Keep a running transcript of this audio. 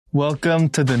Welcome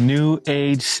to the New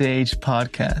Age Sage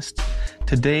podcast.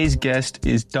 Today's guest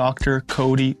is Dr.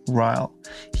 Cody Rall.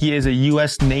 He is a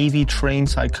U.S. Navy trained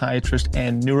psychiatrist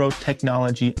and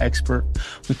neurotechnology expert.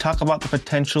 We talk about the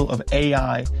potential of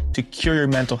AI to cure your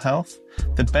mental health,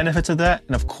 the benefits of that,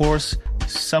 and of course,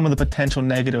 some of the potential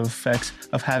negative effects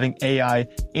of having AI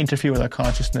interfere with our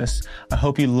consciousness. I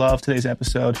hope you loved today's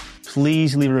episode.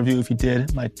 Please leave a review if you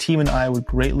did. My team and I would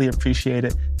greatly appreciate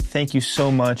it. Thank you so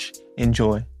much.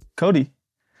 Enjoy. Cody,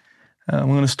 we're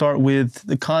going to start with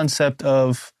the concept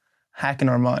of hacking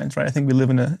our minds, right? I think we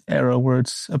live in an era where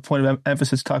it's a point of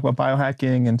emphasis to talk about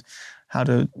biohacking and how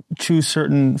to choose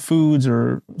certain foods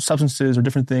or substances or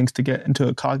different things to get into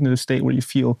a cognitive state where you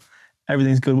feel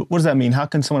everything's good. What does that mean? How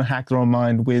can someone hack their own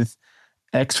mind with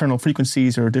external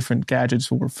frequencies or different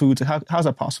gadgets or foods? How's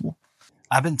that possible?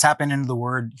 I've been tapping into the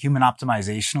word human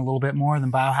optimization a little bit more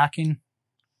than biohacking.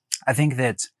 I think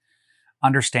that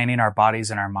understanding our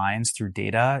bodies and our minds through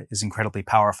data is incredibly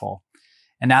powerful.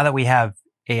 And now that we have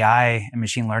AI and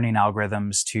machine learning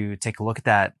algorithms to take a look at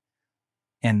that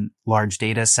in large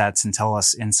data sets and tell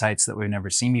us insights that we've never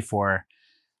seen before,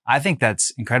 I think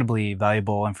that's incredibly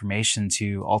valuable information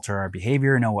to alter our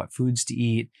behavior, know what foods to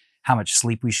eat, how much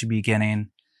sleep we should be getting,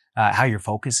 how your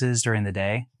focus is during the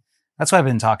day. That's what I've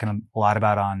been talking a lot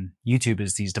about on YouTube,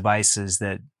 is these devices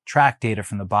that track data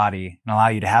from the body and allow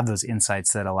you to have those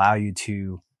insights that allow you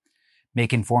to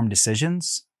make informed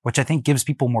decisions, which I think gives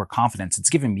people more confidence. It's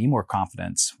given me more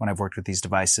confidence when I've worked with these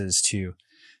devices to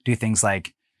do things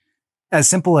like as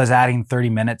simple as adding 30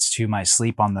 minutes to my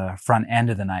sleep on the front end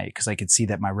of the night, because I could see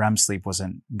that my REM sleep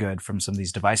wasn't good from some of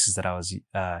these devices that I was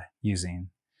using.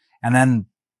 And then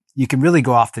you can really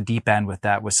go off the deep end with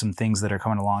that with some things that are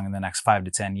coming along in the next 5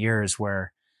 to 10 years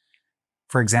where,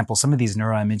 for example, some of these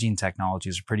neuroimaging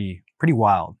technologies are pretty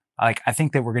wild. Like, I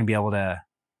think that we're going to be able to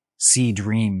see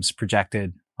dreams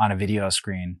projected on a video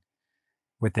screen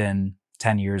within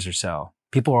 10 years or so.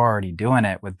 People are already doing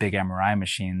it with big MRI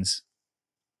machines.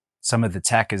 Some of the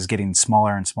tech is getting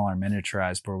smaller and smaller,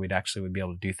 miniaturized, where would be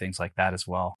able to do things like that as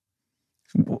well.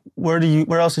 Where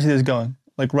else do you see this going?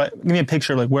 Like, give me a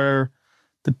picture of like where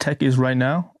the tech is right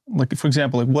now. Like, for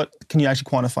example, like what can you actually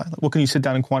quantify? Like, what can you sit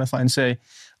down and quantify and say,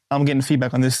 I'm getting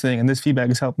feedback on this thing and this feedback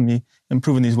is helping me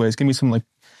improve in these ways? Give me some like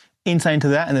insight into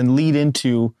that and then lead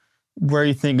into where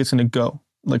you think it's going to go,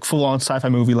 like full on sci-fi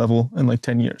movie level in like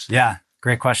 10 years. Yeah.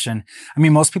 Great question. I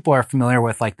mean, most people are familiar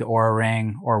with like the Oura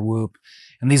Ring or Whoop,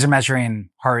 and these are measuring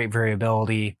heart rate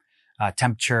variability,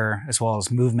 temperature, as well as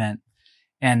movement.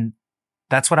 And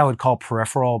that's what I would call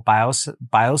peripheral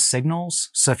biosignals.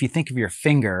 So if you think of your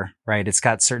finger, right, it's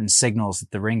got certain signals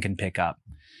that the ring can pick up.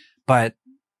 But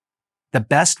the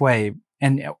best way,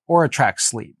 and Oura tracks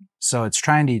sleep. So it's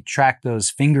trying to track those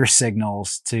finger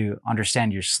signals to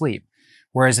understand your sleep.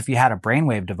 Whereas if you had a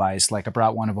brainwave device, like I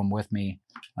brought one of them with me,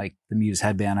 like the Muse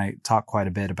headband I talk quite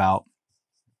a bit about,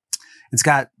 it's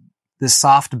got this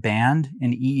soft band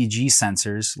and EEG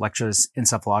sensors,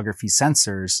 electroencephalography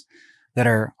sensors, that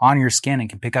are on your skin and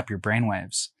can pick up your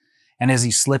brainwaves. And as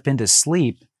you slip into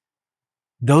sleep,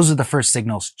 those are the first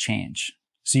signals to change.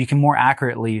 So you can more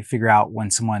accurately figure out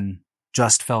when someone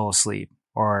just fell asleep,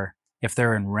 or if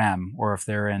they're in REM, or if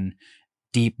they're in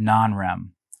deep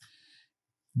non-REM.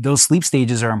 Those sleep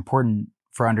stages are important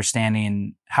for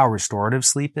understanding how restorative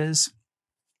sleep is.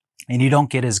 And you don't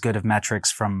get as good of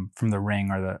metrics from the ring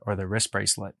or the wrist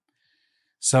bracelet.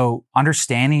 So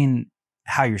understanding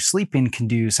how you're sleeping can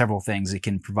do several things. It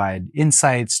can provide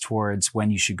insights towards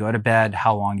when you should go to bed,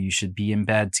 how long you should be in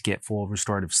bed to get full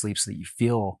restorative sleep so that you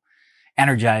feel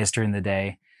energized during the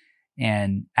day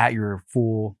and at your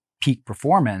full peak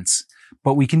performance.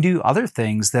 But we can do other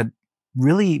things that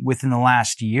really within the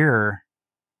last year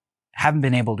haven't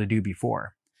been able to do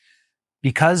before.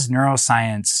 Because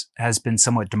neuroscience has been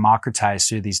somewhat democratized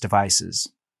through these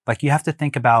devices, like you have to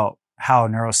think about how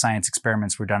neuroscience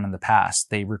experiments were done in the past.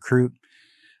 They recruit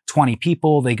 20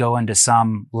 people, they go into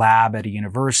some lab at a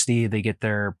university, they get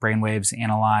their brainwaves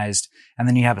analyzed, and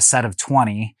then you have a set of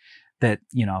 20 that,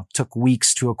 took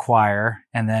weeks to acquire.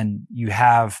 And then you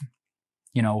have,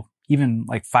 even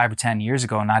like 5 or 10 years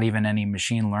ago, not even any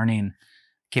machine learning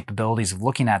capabilities of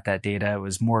looking at that data. It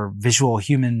was more visual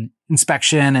human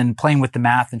inspection and playing with the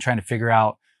math and trying to figure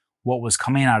out what was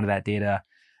coming out of that data.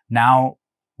 Now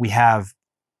we have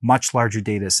much larger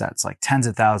data sets, like tens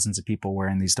of thousands of people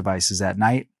wearing these devices at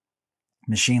night,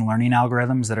 machine learning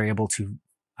algorithms that are able to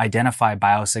identify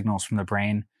biosignals from the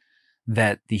brain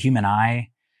that the human eye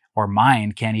or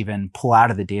mind can't even pull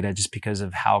out of the data just because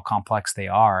of how complex they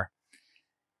are.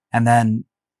 And then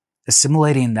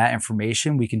assimilating that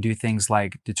information, we can do things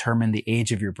like determine the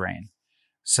age of your brain.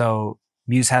 So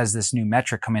Muse has this new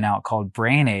metric coming out called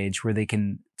brain age, where they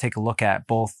can take a look at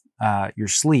both your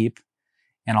sleep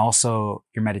and also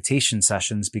your meditation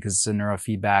sessions, because it's a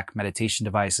neurofeedback meditation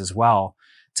device as well,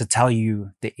 to tell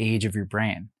you the age of your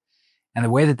brain. And the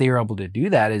way that they were able to do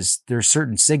that is there's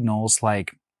certain signals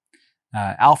like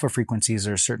alpha frequencies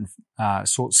are a certain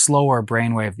slower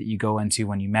brainwave that you go into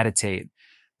when you meditate.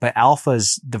 But alpha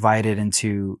is divided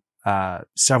into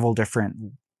several different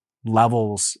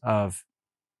levels of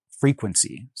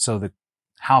frequency. So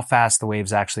how fast the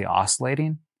wave's actually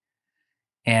oscillating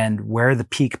and where the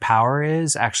peak power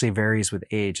is actually varies with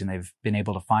age. And they've been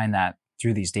able to find that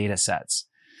through these data sets.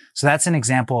 So that's an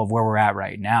example of where we're at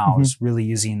right now, is really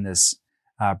using this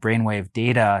brainwave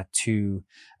data to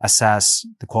assess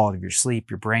the quality of your sleep,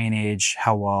 your brain age,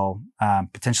 how well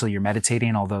potentially you're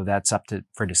meditating, although that's up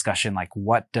for discussion. Like,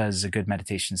 what does a good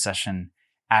meditation session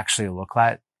actually look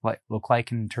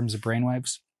like in terms of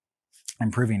brainwaves?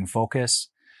 Improving focus.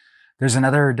 There's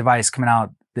another device coming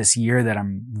out this year that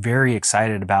I'm very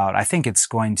excited about. I think it's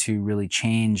going to really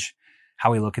change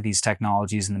how we look at these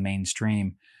technologies in the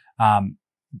mainstream.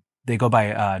 They go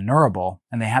by Neurable,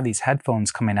 and they have these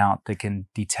headphones coming out that can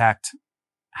detect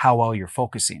how well you're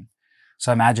focusing.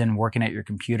 So imagine working at your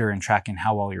computer and tracking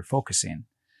how well you're focusing.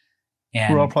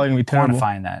 And we're all probably going to be terrible.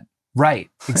 Quantifying that. Right,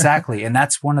 exactly. And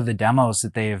that's one of the demos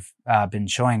that they've been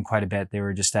showing quite a bit. They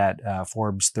were just at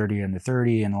Forbes 30 under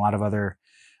 30 and a lot of other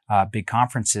big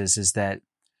conferences, is that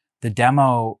the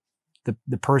demo,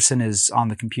 the person is on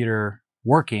the computer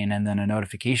working, and then a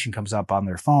notification comes up on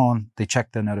their phone. They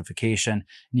check the notification,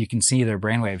 and you can see their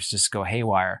brainwaves just go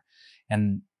haywire.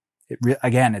 And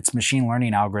again, it's machine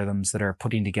learning algorithms that are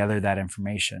putting together that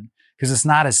information, because it's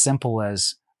not as simple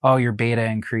as, oh, your beta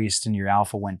increased and your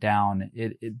alpha went down.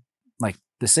 Like,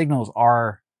 the signals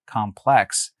are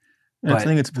complex. And I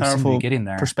think it's a powerful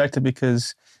perspective,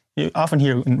 because you often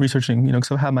hear in researching, because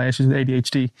I have my issues with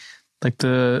ADHD, like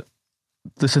the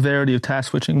severity of task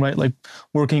switching, right? Like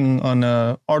working on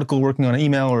an article, working on an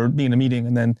email, or being in a meeting,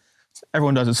 and then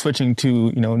everyone does it switching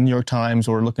to, New York Times,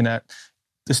 or looking at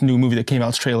this new movie that came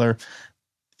out's trailer.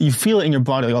 You feel it in your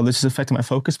body, like, oh, this is affecting my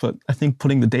focus. But I think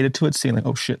putting the data to it, seeing like,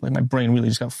 oh shit, like my brain really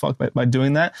just got fucked by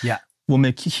doing that, will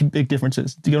make big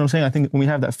differences. Do you know what I'm saying? I think when we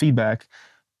have that feedback,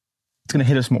 it's going to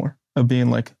hit us more, of being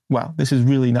like, wow, this is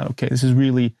really not okay. This is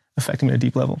really affecting me at a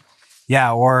deep level.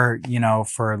 Yeah. Or,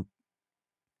 for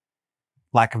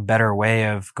lack of a better way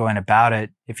of going about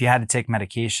it, if you had to take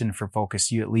medication for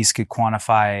focus, you at least could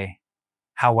quantify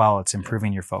how well it's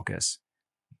improving your focus.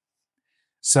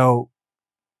 So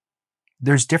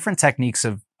there's different techniques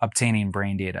of obtaining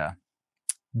brain data.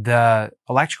 The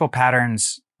electrical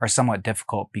patterns are somewhat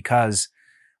difficult because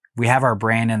we have our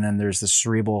brain, and then there's the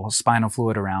cerebral spinal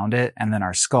fluid around it, and then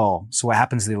our skull. So what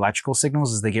happens to the electrical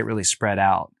signals is they get really spread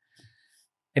out.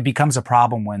 It becomes a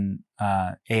problem when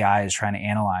AI is trying to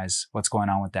analyze what's going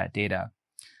on with that data.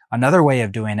 Another way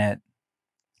of doing it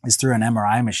is through an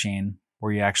MRI machine,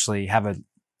 where you actually have a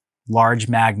large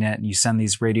magnet and you send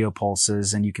these radio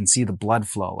pulses, and you can see the blood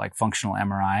flow, like functional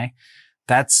MRI.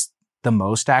 That's the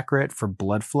most accurate for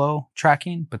blood flow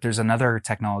tracking. But there's another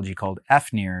technology called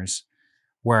FNIRS,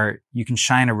 where you can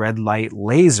shine a red light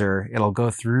laser. It'll go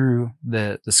through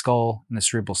the skull and the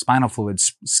cerebral spinal fluid,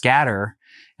 scatter,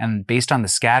 and based on the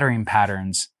scattering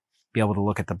patterns, be able to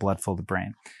look at the blood flow of the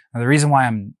brain. Now, the reason why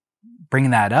I'm bringing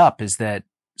that up is that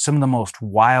some of the most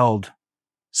wild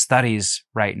studies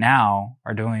right now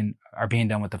are being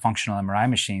done with the functional MRI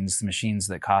machines, the machines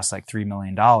that cost like $3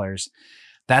 million.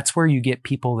 That's where you get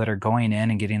people that are going in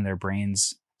and getting their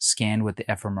brains scanned with the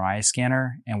fMRI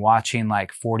scanner and watching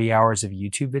like 40 hours of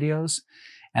YouTube videos,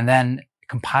 and then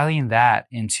compiling that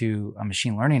into a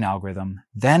machine learning algorithm,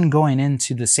 then going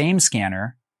into the same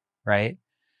scanner, right?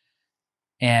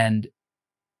 And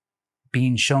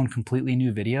being shown completely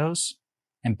new videos,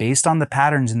 and based on the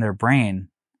patterns in their brain,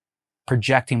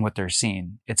 projecting what they're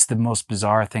seeing. It's the most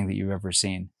bizarre thing that you've ever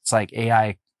seen. It's like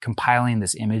AI compiling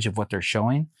this image of what they're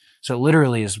showing. So it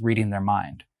literally is reading their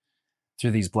mind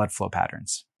through these blood flow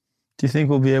patterns. Do you think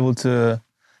we'll be able to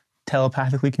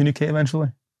telepathically communicate eventually?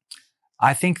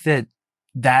 I think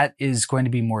that is going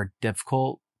to be more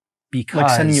difficult, because...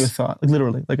 Like sending you a thought, like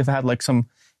literally. Like if I had like some,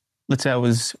 let's say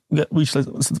let's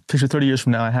picture 30 years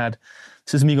from now,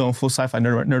 this is me going full sci-fi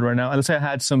nerd right now. And let's say I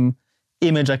had some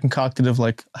image I concocted of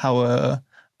like how a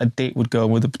date would go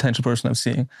with a potential person I'm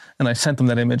seeing, and I sent them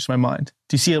that image to my mind.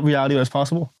 Do you see a reality that's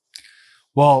possible?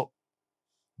 Well,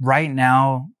 right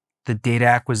now, the data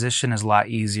acquisition is a lot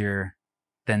easier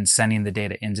than sending the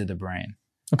data into the brain.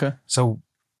 Okay. So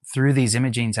through these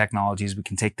imaging technologies, we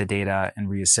can take the data and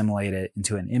reassimilate it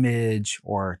into an image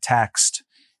or text,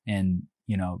 and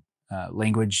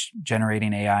language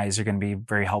generating AIs are going to be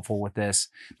very helpful with this.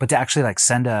 But to actually like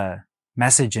send a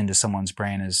message into someone's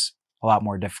brain is a lot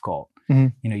more difficult.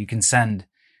 Mm-hmm. You can send.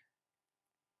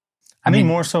 I mean,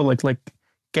 more so like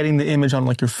getting the image on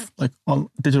like on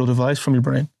a digital device from your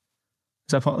brain.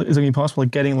 Is that going to be possible?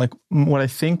 Like getting like what I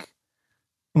think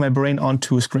in my brain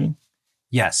onto a screen.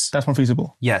 Yes. That's more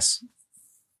feasible. Yes.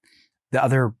 The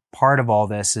other part of all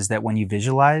this is that when you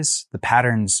visualize, the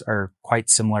patterns are quite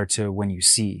similar to when you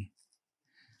see,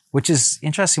 which is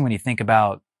interesting when you think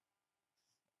about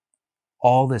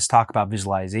all this talk about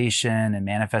visualization and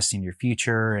manifesting your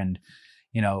future and,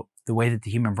 the way that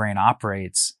the human brain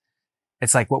operates.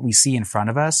 It's like what we see in front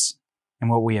of us and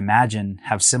what we imagine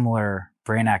have similar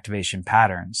brain activation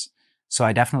patterns. So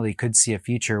I definitely could see a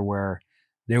future where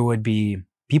there would be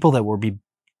people that would be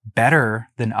better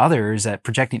than others at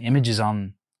projecting images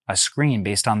on a screen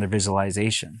based on their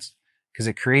visualizations, because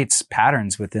it creates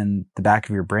patterns within the back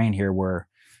of your brain here where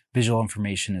visual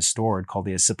information is stored, called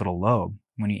the occipital lobe.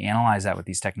 When you analyze that with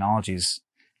these technologies,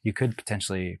 you could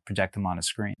potentially project them on a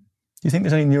screen. Do you think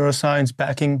there's any neuroscience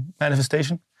backing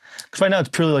manifestation? Because right now it's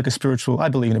purely like a spiritual, I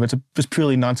believe in it, but it's just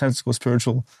purely nonsensical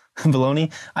spiritual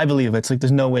baloney. I believe it. It's like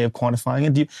there's no way of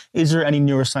quantifying it. Is there any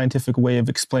neuroscientific way of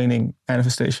explaining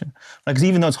manifestation? Because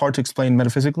even though it's hard to explain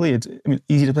metaphysically,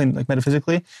 easy to explain like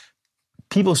metaphysically,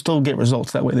 people still get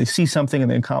results that way. They see something and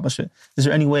they accomplish it. Is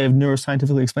there any way of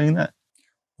neuroscientifically explaining that?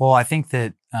 Well, I think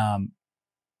that,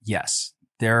 yes,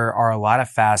 there are a lot of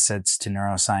facets to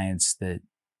neuroscience that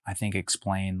I think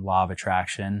explain law of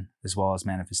attraction as well as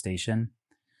manifestation.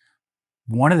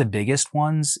 One of the biggest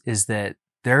ones is that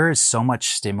there is so much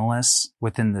stimulus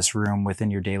within this room, within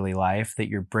your daily life, that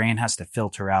your brain has to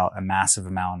filter out a massive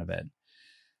amount of it.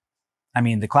 I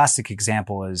mean, the classic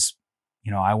example is,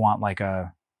 I want like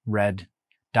a red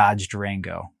Dodge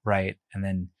Durango, right? And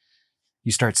then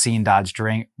you start seeing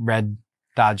red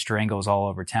Dodge Durangos all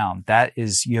over town. That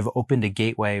is, you have opened a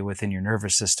gateway within your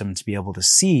nervous system to be able to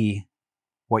see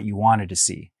what you wanted to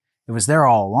see. It was there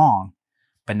all along,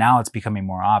 but now it's becoming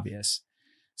more obvious.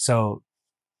 So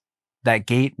that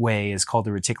gateway is called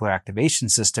the reticular activation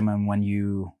system. And when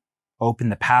you open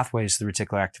the pathways to the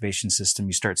reticular activation system,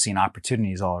 you start seeing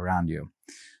opportunities all around you.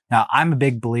 Now, I'm a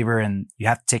big believer in you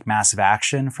have to take massive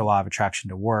action for law of attraction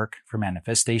to work, for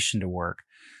manifestation to work.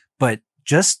 But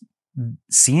just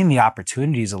seeing the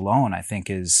opportunities alone, I think,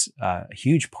 is a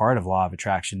huge part of law of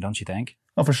attraction, don't you think?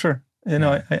 Oh, for sure.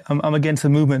 I'm against the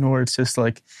movement where it's just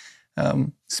like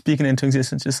speaking into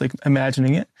existence, just like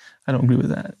imagining it. I don't agree with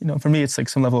that. For me, it's like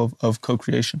some level of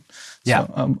co-creation. Yeah.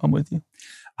 So I'm with you.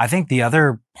 I think the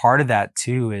other part of that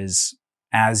too is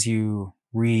as you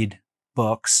read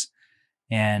books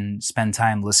and spend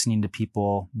time listening to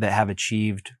people that have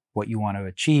achieved what you want to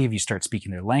achieve, you start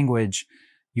speaking their language,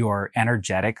 your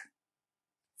energetic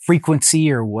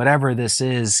frequency or whatever this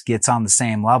is gets on the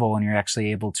same level, and you're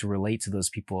actually able to relate to those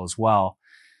people as well.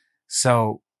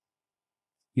 So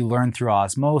you learn through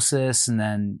osmosis, and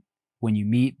then when you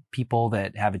meet people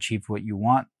that have achieved what you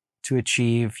want to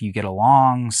achieve, you get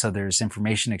along. So there's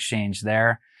information exchange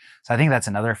there. So I think that's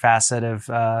another facet of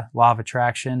law of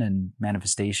attraction and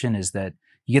manifestation, is that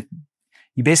you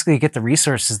basically get the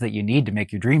resources that you need to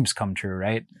make your dreams come true,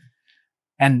 right?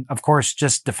 And of course,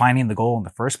 just defining the goal in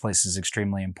the first place is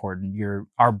extremely important.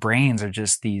 Our brains are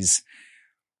just these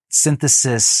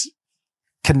synthesis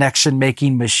connection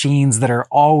making machines that are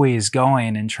always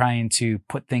going and trying to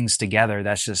put things together.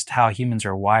 That's just how humans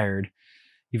are wired.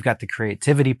 You've got the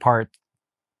creativity part,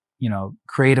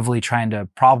 creatively trying to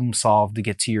problem solve to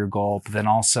get to your goal, but then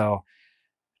also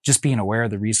just being aware of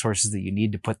the resources that you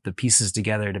need to put the pieces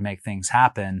together to make things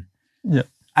happen. Yeah.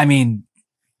 I mean,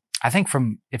 I think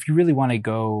if you really want to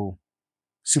go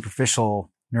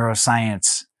superficial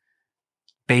neuroscience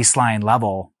baseline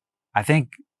level, I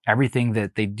think everything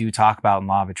that they do talk about in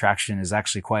law of attraction is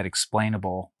actually quite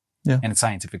explainable in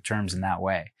scientific terms in that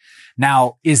way.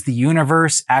 Now, is the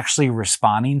universe actually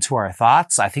responding to our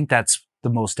thoughts? I think that's the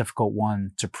most difficult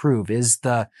one to prove.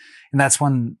 And that's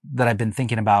one that I've been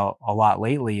thinking about a lot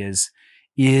lately is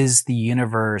the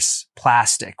universe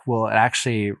plastic? Will it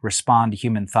actually respond to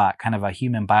human thought, kind of a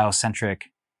human biocentric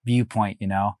viewpoint,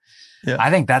 Yeah. I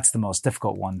think that's the most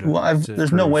difficult one to there's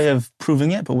prove. No way of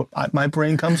proving it, but what my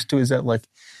brain comes to is that like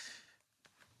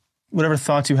whatever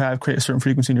thoughts you have create a certain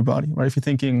frequency in your body, right? If you're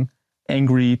thinking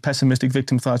angry, pessimistic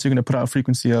victim thoughts, you're going to put out a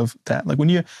frequency of that. Like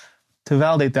to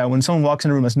validate that, when someone walks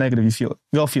in a room that's negative, you feel it.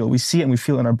 We all feel it. We see it and we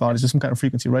feel it in our bodies. There's some kind of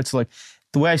frequency, right? So like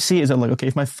the way I see it is that like, okay,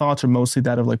 if my thoughts are mostly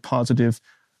that of like positive,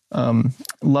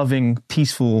 loving,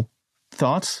 peaceful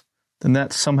thoughts, then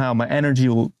that somehow my energy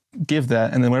will give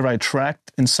that, and then whatever I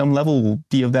attract in some level will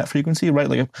be of that frequency, right?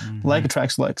 Like like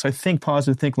attracts like. So I think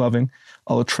positive, think loving,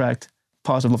 I'll attract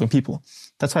positive, loving people.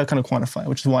 That's how I kind of quantify,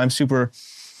 which is why I'm super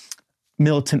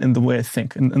militant in the way I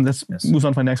think. And this moves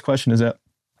on to my next question, is that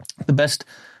the best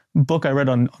book I read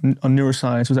on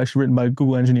neuroscience was actually written by a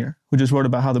Google engineer who just wrote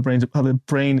about how the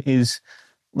brain is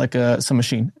like some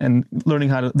machine, and learning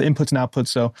how to, the inputs and outputs.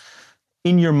 So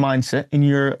in your mindset, in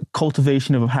your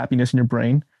cultivation of happiness in your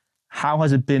brain, how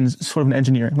has it been sort of an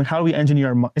engineering? Like, how do we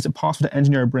engineer is it possible to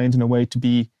engineer our brains in a way to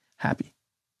be happy?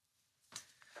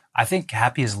 I think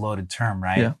happy is a loaded term,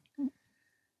 right? Yeah.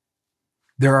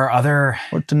 There are other...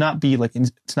 Or to not be like,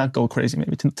 to not go crazy,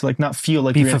 maybe, to like not feel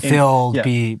like be fulfilled,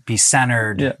 be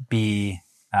centered, Yeah. be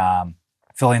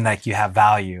feeling like you have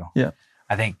value. Yeah.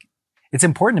 I think it's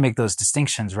important to make those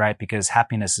distinctions, right? Because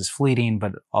happiness is fleeting,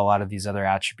 but a lot of these other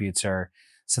attributes are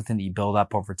something that you build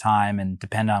up over time and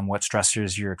depend on what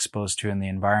stressors you're exposed to in the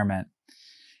environment.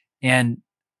 And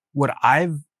what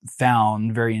I've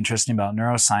found very interesting about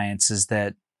neuroscience is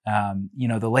that,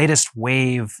 the latest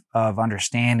wave of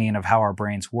understanding of how our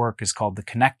brains work is called the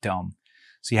connectome.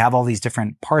 So you have all these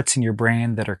different parts in your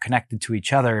brain that are connected to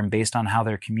each other, and based on how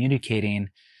they're communicating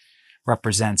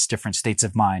represents different states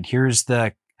of mind. Here's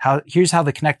how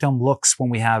the connectome looks when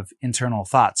we have internal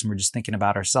thoughts and we're just thinking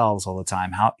about ourselves all the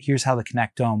time. Here's how the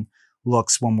connectome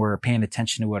looks when we're paying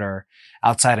attention to what our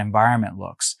outside environment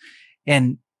looks.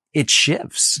 And it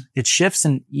shifts. It shifts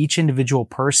in each individual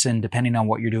person depending on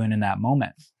what you're doing in that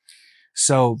moment.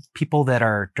 So people that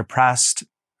are depressed,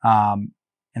 and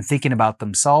thinking about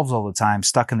themselves all the time,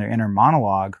 stuck in their inner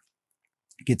monologue,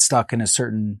 get stuck in a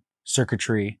certain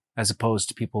circuitry, as opposed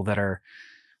to people that are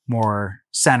more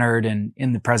centered and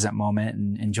in the present moment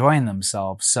and enjoying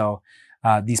themselves. So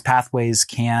these pathways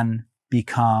can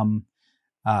become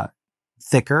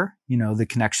thicker. The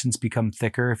connections become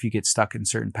thicker if you get stuck in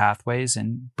certain pathways.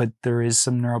 But there is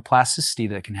some neuroplasticity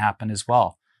that can happen as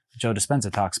well. Joe Dispenza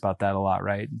talks about that a lot,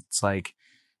 right? It's like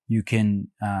you can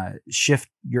shift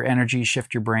your energy,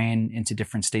 shift your brain into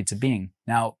different states of being.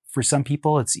 Now, for some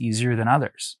people, it's easier than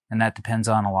others, and that depends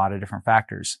on a lot of different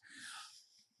factors.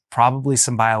 Probably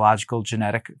some biological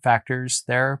genetic factors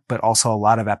there, but also a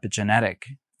lot of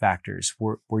epigenetic factors.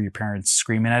 Were your parents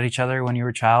screaming at each other when you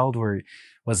were a child?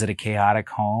 Was it a chaotic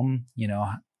home?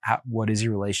 What is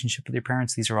your relationship with your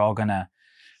parents? These are all going to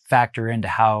factor into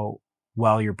how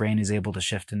well your brain is able to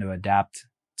shift and to adapt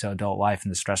to adult life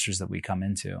and the stressors that we come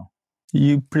into.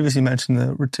 You previously mentioned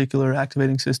the reticular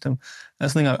activating system.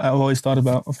 That's something I've always thought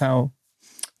about, of how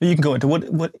you can go into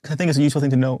what I think is a useful thing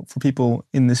to know for people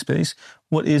in this space.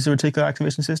 What is the reticular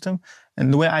activation system?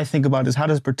 And the way I think about it is, how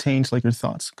does it pertain to like your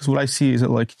thoughts? Because what I see is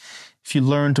that like, if you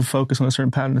learn to focus on a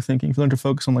certain pattern of thinking, if you learn to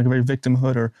focus on like a very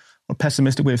victimhood or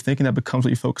pessimistic way of thinking, that becomes what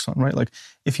you focus on, right? Like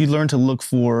if you learn to look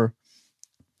for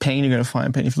pain, you're going to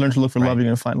find pain. If you learn to look for love, you're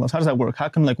going to find love. How does that work? How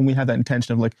come like when we have that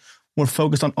intention of like, we're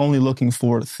focused on only looking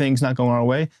for things not going our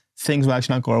way, things will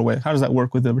actually not go our way? How does that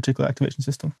work with the reticular activation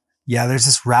system? Yeah, there's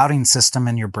this routing system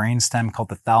in your brainstem called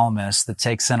the thalamus that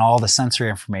takes in all the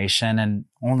sensory information and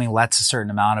only lets a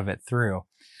certain amount of it through.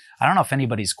 I don't know if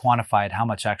anybody's quantified how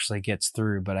much actually gets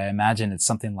through, but I imagine it's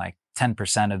something like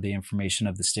 10% of the information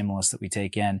of the stimulus that we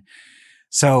take in.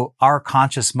 So our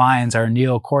conscious minds, our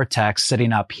neocortex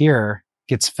sitting up here,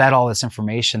 gets fed all this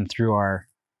information through our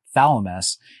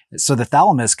thalamus. So the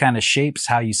thalamus kind of shapes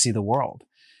how you see the world.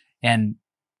 And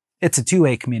it's a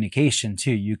two-way communication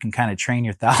too. You can kind of train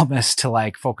your thalamus to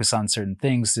like focus on certain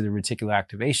things through the reticular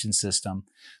activation system.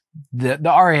 The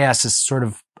RAS is sort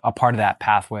of a part of that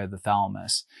pathway of the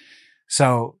thalamus.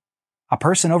 So a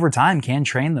person over time can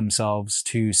train themselves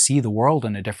to see the world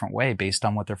in a different way based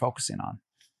on what they're focusing on.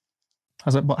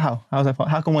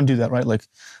 How can one do that, right? Like,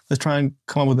 let's try and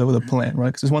come up with a plan, right?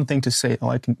 Because it's one thing to say,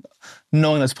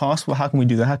 knowing that's possible. How can we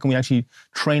do that? How can we actually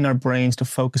train our brains to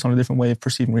focus on a different way of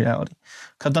perceiving reality?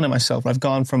 Because I've done it myself. I've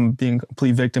gone from being a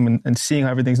complete victim and seeing how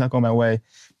everything's not going my way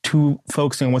to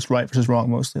focusing on what's right versus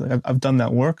wrong mostly. Like, I've done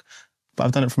that work, but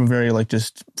I've done it from a very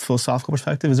just philosophical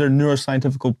perspective. Is there a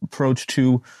neuroscientific approach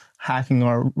to hacking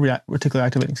our reticular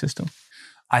activating system?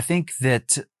 I think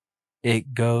that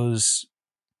it goes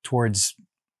towards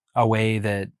a way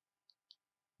that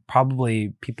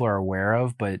probably people are aware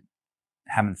of, but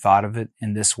haven't thought of it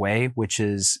in this way, which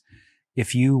is,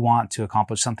 if you want to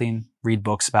accomplish something, read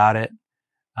books about it,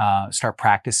 start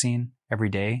practicing every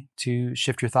day to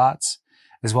shift your thoughts,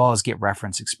 as well as get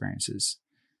reference experiences.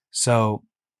 So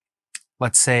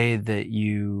let's say that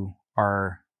you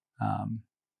are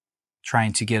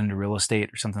trying to get into real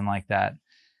estate or something like that.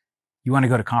 You want to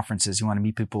go to conferences. You want to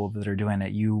meet people that are doing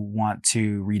it. You want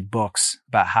to read books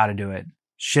about how to do it.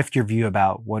 shift your view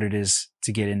about what it is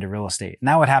to get into real estate. And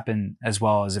that would happen as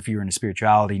well as if you were into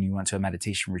spirituality and you went to a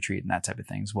meditation retreat and that type of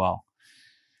thing as well.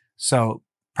 So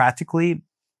practically,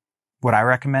 what I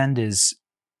recommend is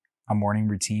a morning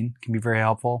routine can be very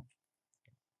helpful.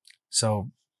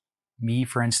 So me,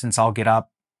 for instance, I'll get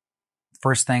up.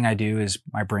 First thing I do is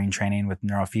my brain training with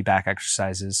neurofeedback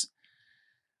exercises.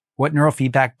 What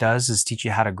neurofeedback does is teach you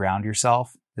how to ground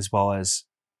yourself as well as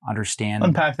understand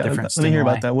Unpack that. different Let stimuli. me hear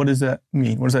about that. What does that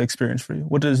mean? What does that experience for you?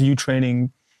 What does you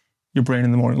training your brain in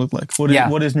the morning look like? What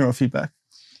is neurofeedback?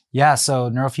 Yeah,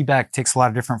 so neurofeedback takes a lot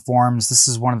of different forms. This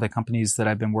is one of the companies that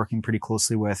I've been working pretty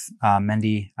closely with,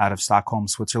 Mendy out of Stockholm,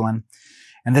 Switzerland.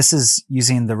 And this is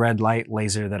using the red light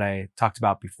laser that I talked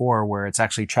about before, where it's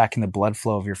actually tracking the blood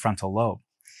flow of your frontal lobe.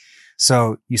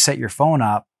 So you set your phone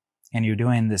up and you're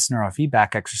doing this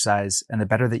neurofeedback exercise, and the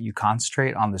better that you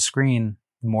concentrate on the screen,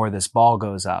 the more this ball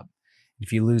goes up.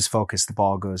 If you lose focus, the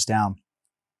ball goes down.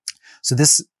 So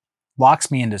this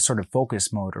locks me into sort of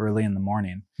focus mode early in the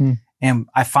morning. And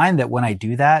I find that when I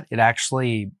do that, it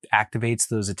actually activates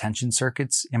those attention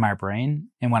circuits in my brain.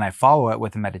 And when I follow it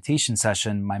with a meditation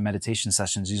session, my meditation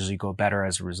sessions usually go better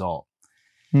as a result.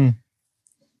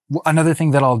 Another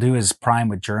thing that I'll do is prime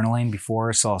with journaling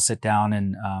before. So I'll sit down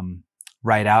and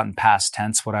write out in past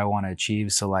tense what I want to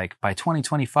achieve. So like by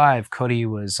 2025, Cody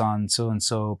was on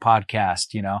so-and-so podcast,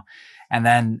 and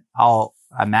then I'll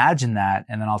imagine that,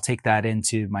 and then I'll take that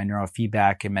into my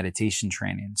neurofeedback and meditation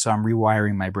training. So I'm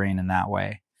rewiring my brain in that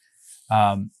way.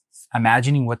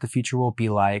 Imagining what the future will be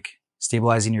like,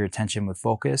 stabilizing your attention with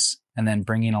focus, and then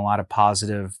bringing a lot of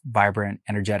positive, vibrant,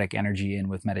 energetic energy in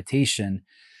with meditation.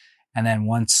 And then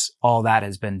once all that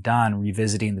has been done,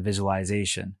 revisiting the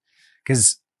visualization.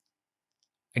 Because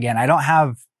again, I don't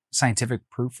have scientific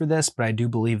proof for this, but I do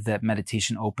believe that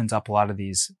meditation opens up a lot of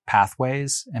these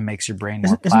pathways and makes your brain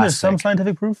more plastic. Isn't there some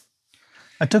scientific proof?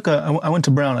 I went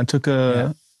to Brown.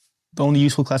 The only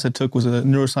useful class I took was a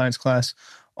neuroscience class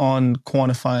on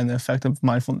quantifying the effect of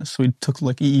mindfulness. So we took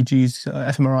like EEGs,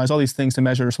 fMRIs, all these things to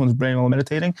measure someone's brain while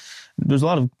meditating. There's a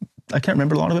lot of, I can't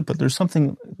remember a lot of it, but there's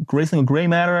something, great thing with gray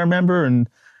matter I remember, and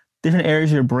different areas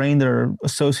of your brain that are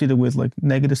associated with like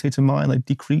negative states of mind, like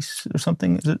decrease or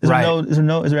something. Is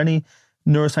there any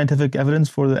neuroscientific evidence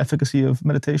for the efficacy of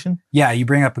meditation? Yeah, you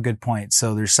bring up a good point.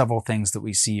 So there's several things that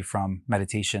we see from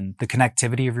meditation. The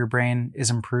connectivity of your brain is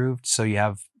improved. So you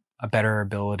have a better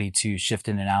ability to shift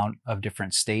in and out of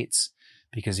different states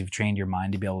because you've trained your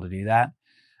mind to be able to do that.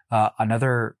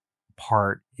 Another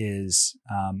part is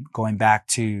going back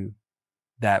to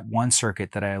that one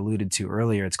circuit that I alluded to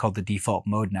earlier. It's called the default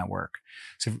mode network.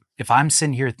 So if I'm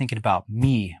sitting here thinking about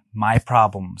me, my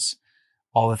problems,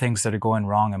 all the things that are going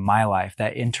wrong in my life,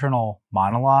 that internal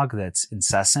monologue that's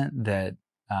incessant, that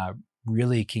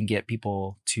really can get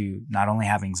people to not only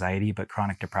have anxiety, but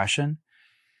chronic depression.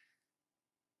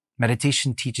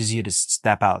 Meditation teaches you to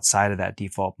step outside of that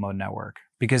default mode network.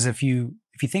 Because if you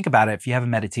think about it, if you have a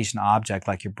meditation object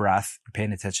like your breath, you're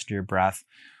paying attention to your breath,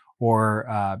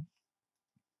 or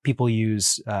people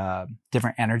use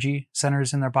different energy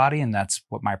centers in their body, and that's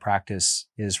what my practice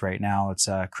is right now. It's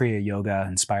a Kriya Yoga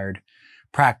inspired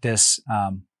practice.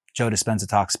 Joe Dispenza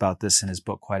talks about this in his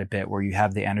book quite a bit, where you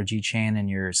have the energy chain in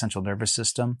your central nervous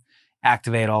system,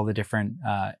 activate all the different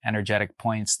energetic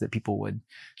points that people would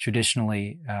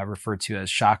traditionally refer to as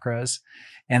chakras,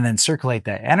 and then circulate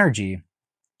that energy.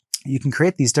 You can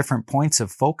create these different points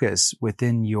of focus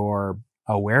within your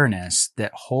awareness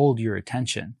that hold your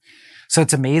attention. So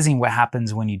it's amazing what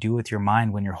happens when you do with your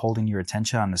mind when you're holding your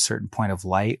attention on a certain point of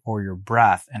light or your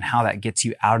breath, and how that gets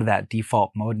you out of that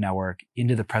default mode network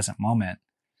into the present moment.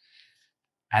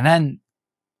 And then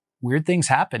weird things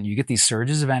happen. You get these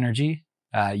surges of energy.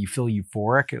 You feel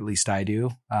euphoric, at least I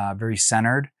do, very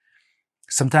centered.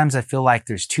 Sometimes I feel like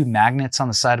there's two magnets on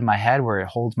the side of my head where it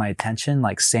holds my attention,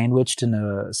 like sandwiched in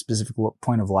a specific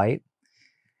point of light.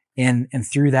 And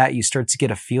through that, you start to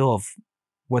get a feel of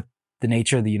what the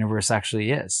nature of the universe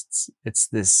actually is. It's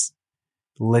this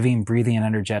living, breathing, and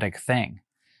energetic thing.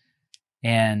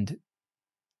 And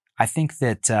I think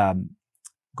that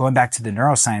going back to the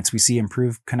neuroscience, we see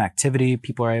improved connectivity.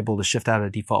 People are able to shift out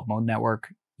of default mode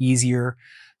network easier.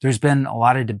 There's been a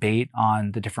lot of debate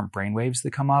on the different brainwaves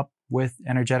that come up with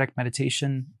energetic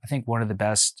meditation. I think one of the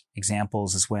best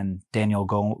examples is when Daniel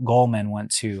Goleman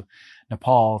went to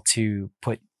Nepal to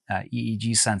put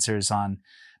EEG sensors on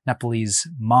Nepalese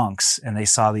monks, and they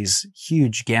saw these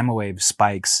huge gamma wave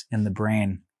spikes in the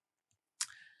brain.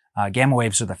 Gamma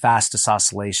waves are the fastest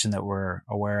oscillation that we're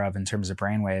aware of in terms of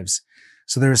brain waves.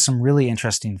 So there was some really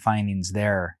interesting findings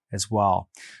there as well.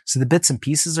 So the bits and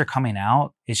pieces are coming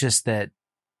out. It's just that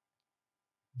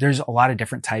there's a lot of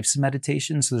different types of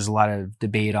meditation. So there's a lot of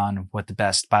debate on what the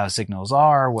best biosignals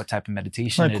are, what type of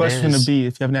meditation My question would be,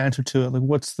 if you have an answer to it, like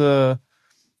what's the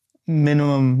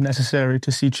minimum necessary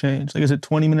to see change? Like, is it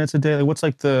 20 minutes a day? Like, what's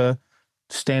like the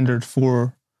standard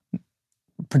for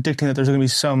predicting that there's going to be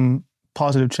some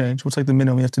positive change? What's like the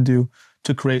minimum you have to do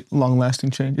to create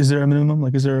long-lasting change? Is there a minimum?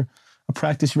 Like, is there a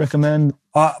practice you recommend?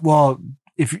 Well,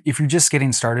 if you're just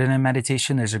getting started in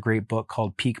meditation, there's a great book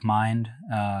called Peak Mind.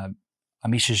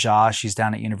 Amisha Jha, she's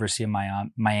down at University of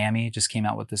Miami, just came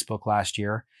out with this book last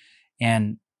year.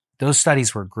 And those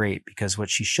studies were great because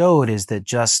what she showed is that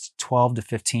just 12 to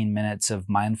 15 minutes of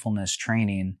mindfulness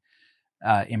training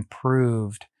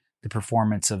improved the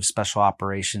performance of special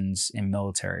operations in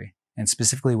military. And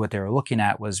specifically what they were looking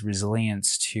at was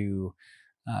resilience to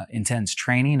intense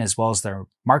training as well as their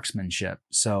marksmanship.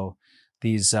 So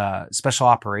these special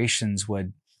operations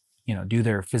would, do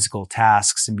their physical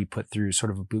tasks and be put through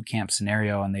sort of a boot camp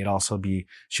scenario, and they'd also be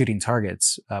shooting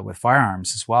targets with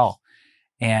firearms as well.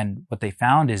 And what they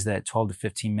found is that 12 to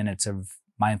 15 minutes of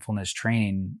mindfulness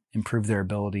training improved their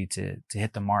ability to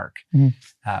hit the mark,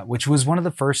 which was one of the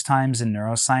first times in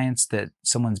neuroscience that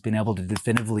someone's been able to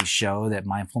definitively show that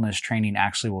mindfulness training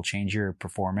actually will change your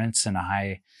performance in a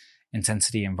high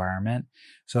intensity environment.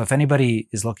 So if anybody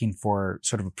is looking for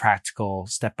sort of a practical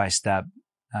step-by-step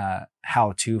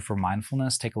how-to for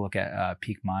mindfulness, take a look at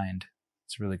Peak Mind.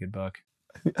 It's a really good book.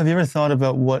 Have you ever thought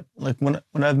about what, like when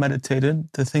I've meditated,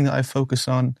 the thing that I focus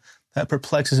on that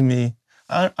perplexes me,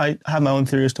 I have my own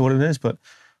theory as to what it is, but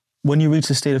when you reach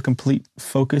a state of complete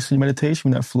focus in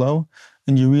meditation, that flow,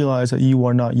 and you realize that you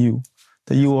are not you,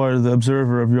 that you are the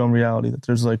observer of your own reality, that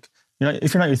there's like,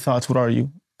 if you're not your thoughts, what are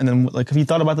you? And then like, have you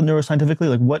thought about the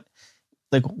neuroscientifically,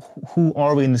 who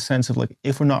are we in the sense of like,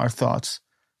 if we're not our thoughts,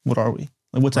 what are we?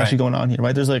 Like what's actually going on here,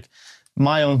 right? There's like,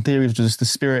 my own theory is just the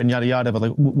spirit and yada yada, but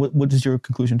like, what is your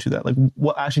conclusion to that? Like,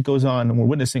 what actually goes on when we're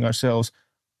witnessing ourselves,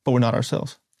 but we're not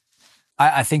ourselves?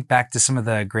 I think back to some of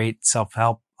the great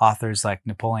self-help authors like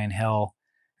Napoleon Hill,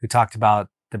 who talked about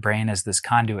the brain as this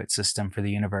conduit system for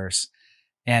the universe.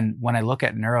 And when I look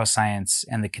at neuroscience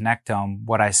and the connectome,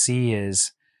 what I see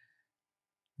is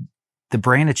the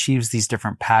brain achieves these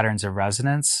different patterns of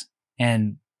resonance.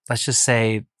 And let's just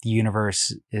say the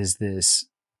universe is this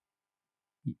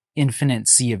infinite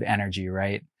sea of energy,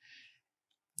 right?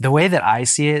 The way that I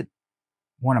see it,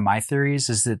 one of my theories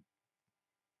is that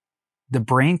the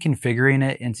brain configuring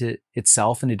it into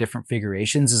itself into different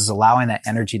figurations is allowing that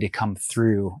energy to come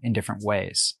through in different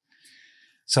ways.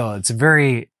 So it's a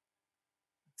very,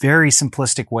 very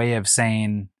simplistic way of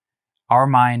saying our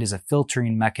mind is a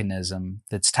filtering mechanism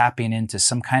that's tapping into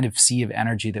some kind of sea of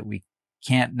energy that we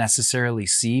can't necessarily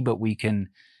see, but we can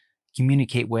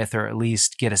communicate with, or at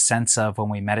least get a sense of when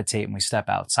we meditate and we step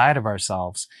outside of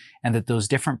ourselves. And that those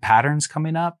different patterns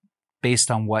coming up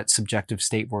based on what subjective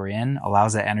state we're in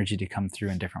allows that energy to come through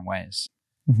in different ways.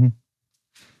 Mm-hmm.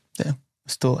 Yeah.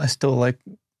 I still like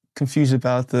confused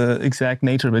about the exact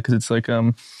nature of it, because it's like,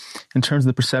 in terms of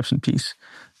the perception piece,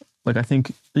 like I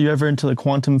think, are you ever into like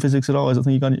quantum physics at all? Is that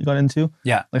something you got into?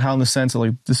 Yeah. Like how in the sense of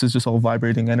like, this is just all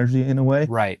vibrating energy in a way.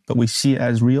 Right. But we see it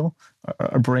as real.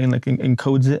 Our brain like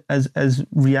encodes it as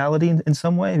reality in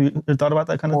some way. Have you ever thought about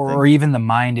that kind of thing? Or even the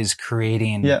mind is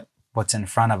creating what's in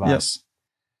front of us.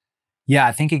 Yeah,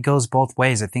 I think it goes both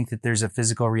ways. I think that there's a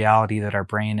physical reality that our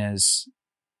brain is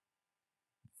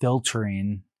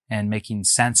filtering and making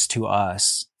sense to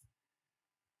us.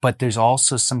 But there's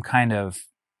also some kind of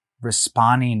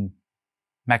responding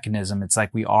mechanism. It's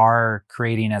like we are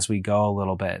creating as we go a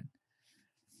little bit.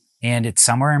 And it's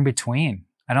somewhere in between.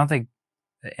 I don't think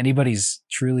anybody's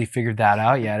truly figured that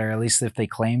out yet, or at least if they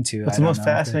claim to. It's the most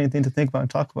fascinating thing to think about and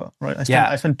talk about, right?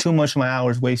 I spend too much of my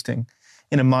hours wasting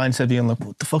in a mindset being like,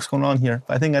 what the fuck's going on here?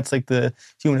 I think that's like the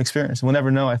human experience. We'll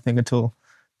never know, I think, until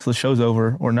the show's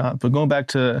over or not. But going back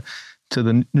to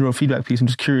the neurofeedback piece, I'm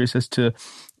just curious as to,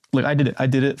 like, I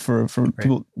did it for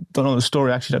people who don't know the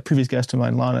story. Actually, that previous guest of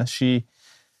mine, Lana, she,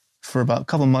 for about a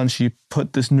couple of months, she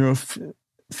put this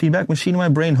neurofeedback machine in my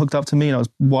brain, hooked up to me, and I was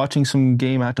watching some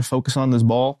game. I had to focus on this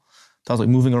ball. So I was like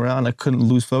moving around. I couldn't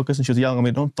lose focus. And she was yelling at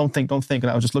me, don't think.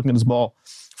 And I was just looking at this ball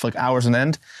for like hours on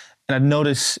end. And I'd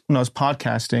noticed when I was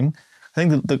podcasting, I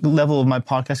think the level of my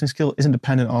podcasting skill isn't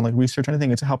dependent on like research or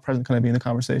anything. It's how present can I be in the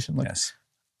conversation. Like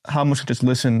how much I just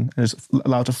listen and just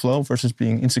allow it to flow versus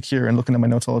being insecure and looking at my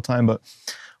notes all the time. But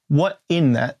what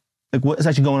in that, like what is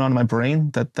actually going on in my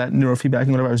brain, that neurofeedback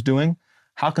and whatever I was doing,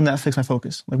 how can that fix my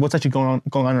focus? Like what's actually going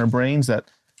on in our brains that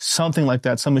something like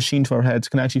that, some machine to our heads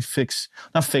can actually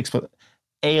but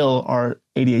ail our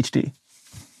ADHD?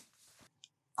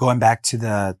 Going back to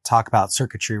the talk about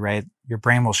circuitry, right? Your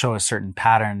brain will show a certain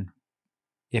pattern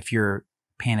if you're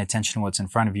paying attention to what's in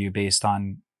front of you based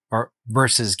on, or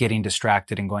versus getting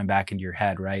distracted and going back into your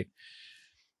head, right?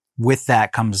 With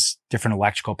that comes different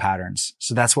electrical patterns.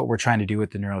 So that's what we're trying to do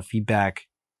with the neurofeedback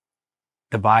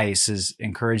device, is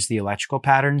encourage the electrical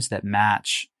patterns that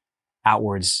match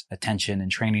outwards attention and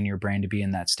training your brain to be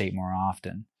in that state more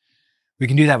often. We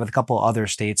can do that with a couple other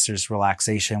states. There's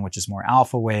relaxation, which is more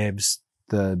alpha waves.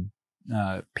 The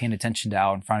paying attention to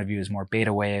out in front of you is more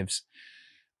beta waves,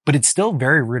 but it's still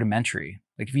very rudimentary.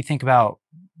 Like if you think about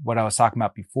what I was talking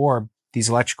about before, these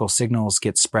electrical signals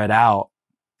get spread out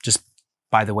just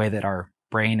by the way that our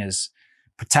brain is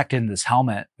protected in this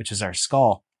helmet, which is our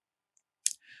skull.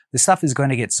 This stuff is going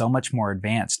to get so much more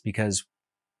advanced because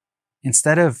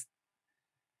instead of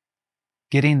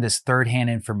getting this third-hand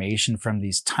information from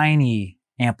these tiny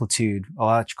amplitude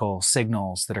electrical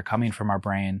signals that are coming from our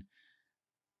brain,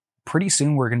 pretty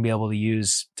soon we're going to be able to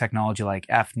use technology like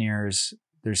FNIRS.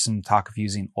 There's some talk of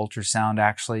using ultrasound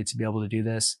actually to be able to do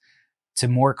this, to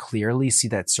more clearly see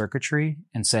that circuitry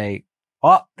and say,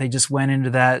 oh, they just went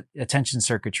into that attention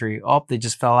circuitry. Oh, they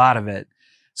just fell out of it.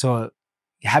 So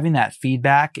having that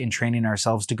feedback and training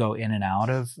ourselves to go in and out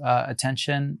of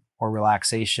attention or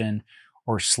relaxation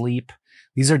or sleep,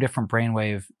 these are different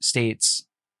brainwave states,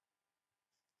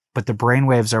 but the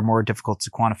brainwaves are more difficult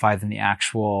to quantify than the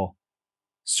actual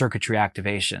circuitry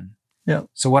activation. Yeah.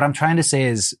 So what I'm trying to say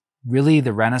is really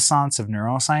the renaissance of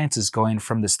neuroscience is going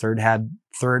from this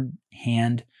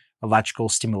third-hand electrical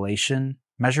stimulation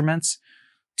measurements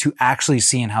to actually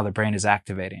seeing how the brain is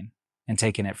activating and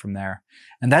taking it from there.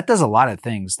 And that does a lot of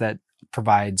things. That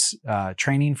provides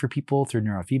training for people through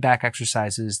neurofeedback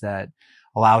exercises, that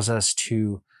allows us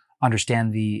to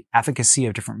understand the efficacy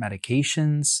of different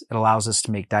medications. It allows us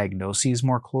to make diagnoses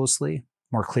more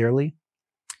clearly,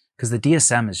 because the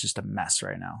DSM is just a mess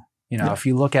right now. You know, if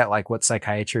you look at like what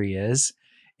psychiatry is,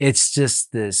 it's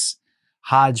just this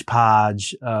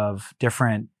hodgepodge of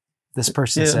different. This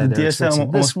person said the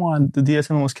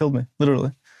DSM almost killed me,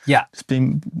 literally. Yeah. Just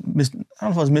being, I don't know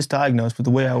if I was misdiagnosed, but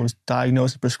the way I was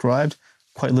diagnosed and prescribed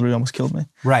quite literally almost killed me.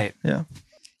 Right. Yeah.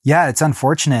 Yeah, it's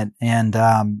unfortunate. And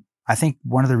I think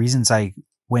one of the reasons I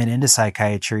went into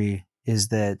psychiatry is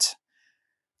that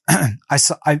I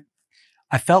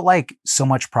felt like so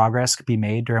much progress could be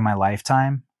made during my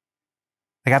lifetime.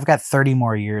 Like I've got 30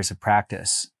 more years of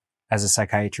practice as a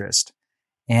psychiatrist.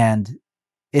 And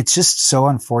it's just so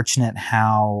unfortunate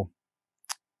how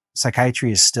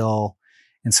psychiatry is still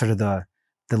in sort of the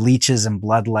leeches and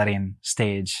bloodletting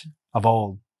stage of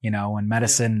old, you know, when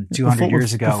medicine 200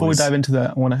 years ago. Before we dive into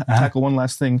that, I want to tackle one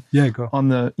last thing on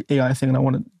the AI thing. And I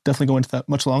want to definitely go into that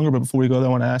much longer. But before we go there,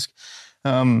 I want to ask,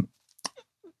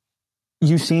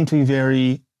 you seem to be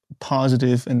very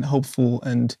positive and hopeful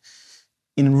and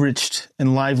enriched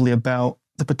and lively about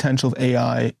the potential of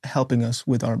AI helping us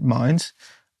with our minds.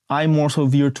 I more so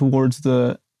veer towards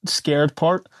the scared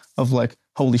part of like,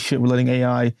 holy shit, we're letting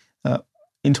AI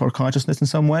into our consciousness in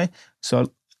some way. So I'd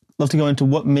love to go into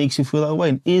what makes you feel that way.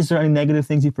 And is there any negative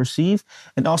things you perceive?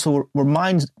 And also where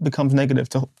mind becomes negative,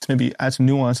 to maybe add some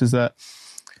nuance, is that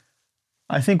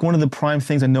I think one of the prime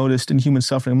things I noticed in human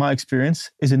suffering, in my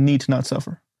experience, is a need to not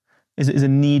suffer, is a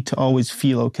need to always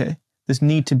feel okay. This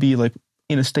need to be like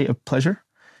in a state of pleasure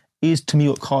is to me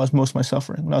what caused most of my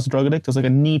suffering. When I was a drug addict, I was like, I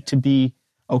need to be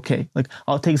okay. Like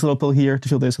I'll take this little pill here to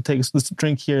feel this. I'll take this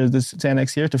drink here, this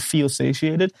Xanax here to feel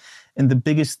satiated. And the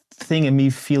biggest thing in me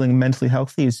feeling mentally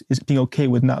healthy is being okay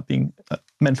with not being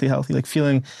mentally healthy, like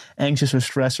feeling anxious or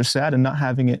stressed or sad and not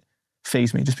having it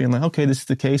faze me. Just being like, okay, this is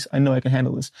the case. I know I can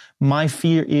handle this. My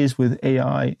fear is with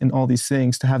AI and all these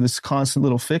things to have this constant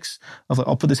little fix of like,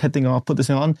 I'll put this head thing on, I'll put this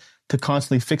thing on to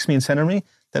constantly fix me and center me,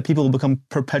 that people will become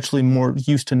perpetually more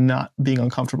used to not being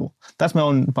uncomfortable. That's my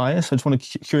own bias. I just want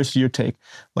to curious to your take.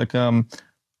 Like,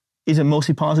 is it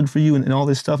mostly positive for you and all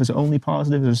this stuff? Is it only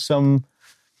positive? Is there some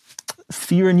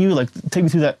fear in you? Like, take me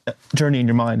through that journey in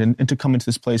your mind and to come into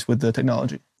this place with the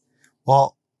technology.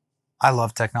 Well, I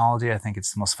love technology. I think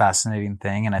it's the most fascinating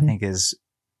thing. And I think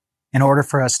in order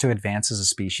for us to advance as a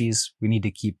species, we need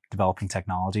to keep developing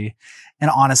technology. And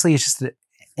honestly, it's just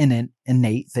an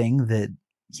innate thing that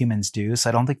humans do. So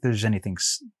I don't think there's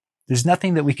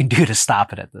nothing that we can do to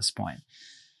stop it at this point.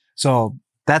 So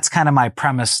that's kind of my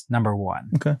premise number one.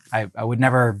 Okay. I would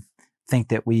never think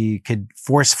that we could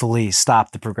forcefully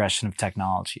stop the progression of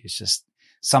technology. It's just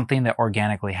something that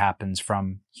organically happens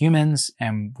from humans,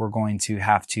 and we're going to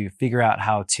have to figure out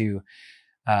how to,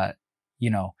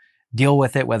 deal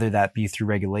with it, whether that be through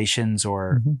regulations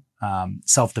or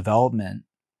self-development,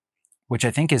 which I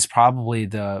think is probably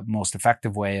the most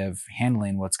effective way of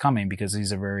handling what's coming, because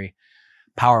these are very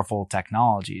powerful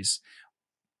technologies.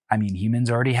 I mean, humans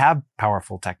already have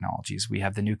powerful technologies. We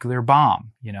have the nuclear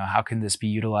bomb. How can this be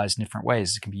utilized in different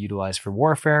ways? It can be utilized for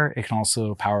warfare. It can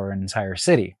also power an entire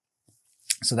city.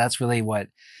 So that's really what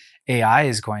AI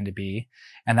is going to be.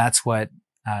 And that's what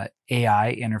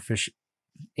AI interfacing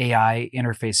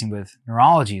with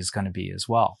neurology is going to be as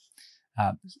well.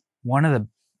 One of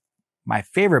my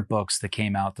favorite books that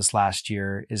came out this last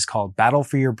year is called Battle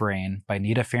for Your Brain by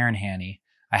Nita Farahany.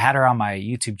 I had her on my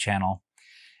YouTube channel,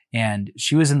 and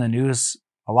she was in the news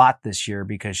a lot this year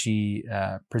because she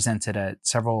presented at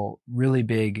several really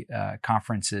big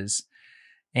conferences.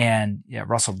 And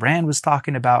Russell Brand was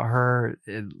talking about her.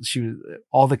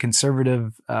 All the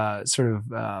conservative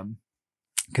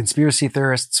conspiracy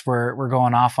theorists were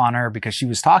going off on her because she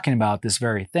was talking about this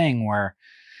very thing where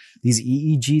these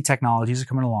EEG technologies are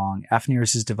coming along.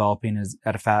 fNIRS is developing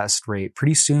at a fast rate.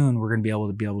 Pretty soon, we're going to be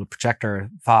able to project our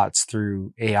thoughts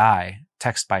through AI,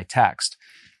 text by text.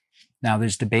 Now,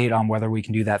 there's debate on whether we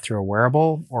can do that through a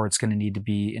wearable or it's going to need to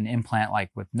be an implant like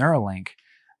with Neuralink.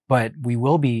 But we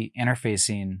will be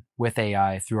interfacing with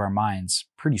AI through our minds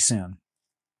pretty soon.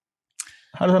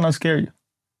 How does that not scare you?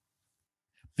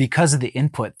 Because of the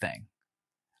input thing.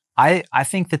 I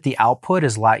think that the output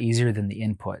is a lot easier than the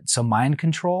input. So mind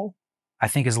control, I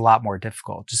think, is a lot more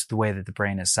difficult, just the way that the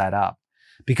brain is set up.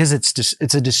 Because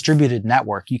it's a distributed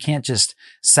network. You can't just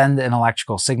send an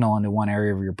electrical signal into one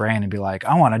area of your brain and be like,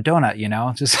 I want a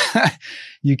donut, Just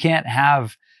you can't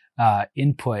have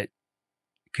input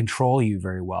control you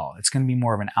very well. It's going to be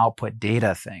more of an output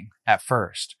data thing at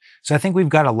first. So I think we've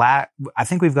got a lag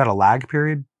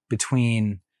period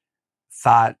between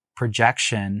thought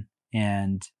projection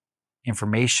and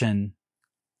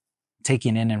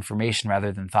taking in information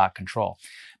rather than thought control.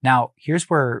 Now, here's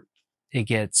where it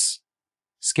gets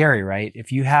scary, right?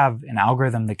 If you have an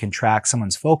algorithm that can track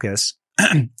someone's focus,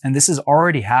 and this is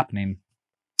already happening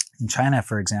in China,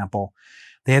 for example,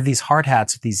 they have these hard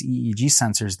hats with these EEG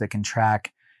sensors that can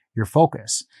track your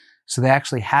focus. So they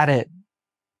actually had it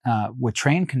with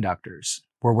train conductors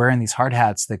were wearing these hard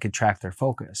hats that could track their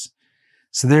focus.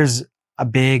 So there's a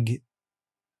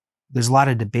lot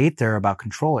of debate there about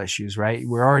control issues, right?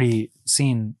 We're already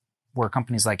seeing where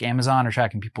companies like Amazon are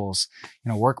tracking people's,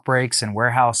 work breaks and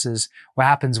warehouses. What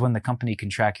happens when the company can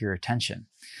track your attention?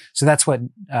 So that's what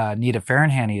Nita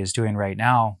Farahany is doing right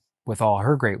now with all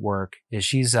her great work. Is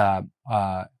she's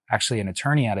actually an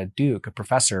attorney out of Duke, a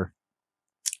professor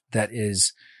that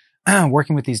is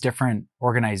working with these different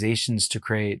organizations to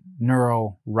create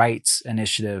neuro rights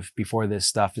initiative before this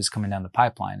stuff is coming down the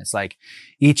pipeline. It's like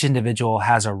each individual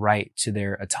has a right to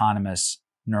their autonomous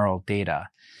neural data.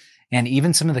 And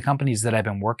even some of the companies that I've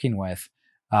been working with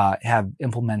have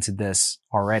implemented this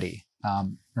already.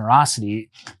 Neurosity,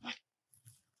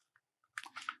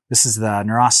 this is the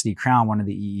Neurosity Crown, one of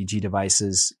the EEG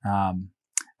devices.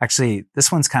 Actually,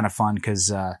 this one's kind of fun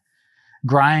because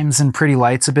Grimes and Pretty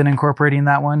Lights have been incorporating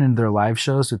that one in their live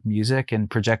shows with music and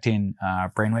projecting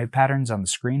brainwave patterns on the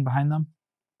screen behind them.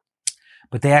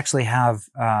 But they actually have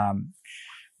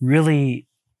really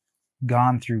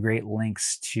gone through great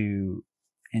lengths to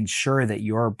ensure that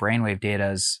your brainwave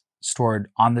data is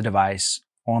stored on the device,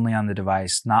 only on the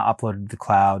device, not uploaded to the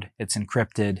cloud. It's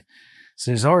encrypted.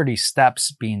 So there's already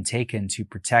steps being taken to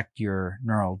protect your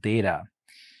neural data.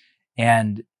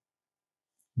 And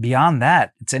beyond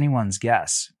that, it's anyone's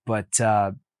guess, but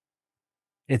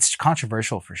it's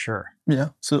controversial for sure.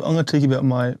 Yeah. So I'm going to take you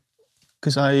about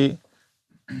because I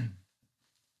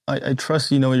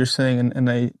trust what you're saying, and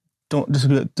I don't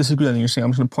disagree with anything you're saying.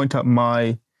 I'm just going to point out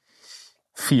my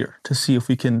fear to see if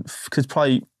we can, because it's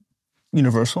probably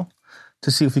universal,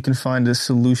 to see if we can find a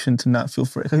solution to not feel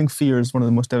afraid. I think fear is one of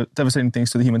the most devastating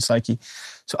things to the human psyche.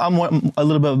 So I'm a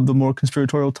little bit of the more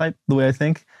conspiratorial type, the way I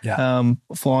think,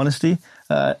 full honesty.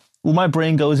 What my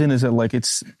brain goes in is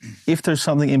that if there's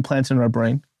something implanted in our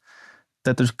brain,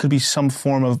 that there could be some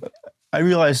form of, I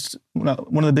realized one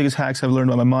of the biggest hacks I've learned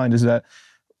about my mind is that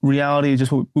reality is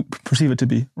just what we perceive it to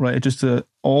be, right? It's just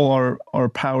all our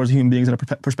powers as human beings and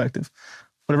our perspective.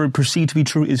 Whatever we perceive to be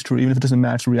true is true, even if it doesn't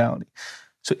match reality.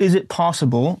 So is it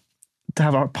possible to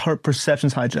have our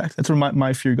perceptions hijacked? That's where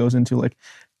my fear goes into.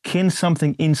 Can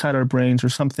something inside our brains or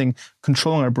something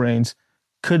controlling our brains,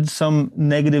 could some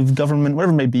negative government,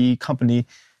 whatever it may be, company,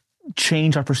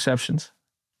 change our perceptions?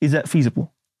 Is that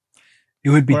feasible? It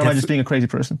would be. Or am I just being a crazy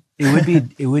person?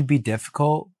 It would be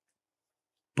difficult,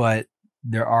 but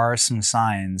there are some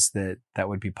signs that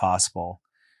would be possible.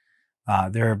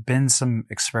 There have been some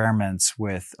experiments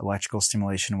with electrical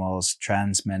stimulation as well as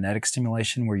transmagnetic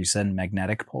stimulation where you send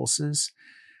magnetic pulses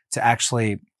to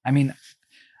actually,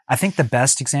 I think the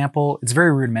best example, it's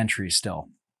very rudimentary still,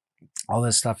 all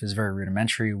this stuff is very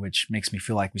rudimentary, which makes me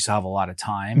feel like we still have a lot of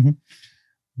time. Mm-hmm.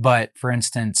 But for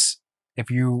instance, if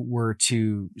you were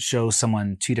to show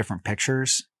someone two different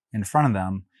pictures in front of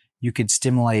them, you could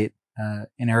stimulate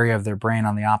an area of their brain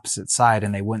on the opposite side,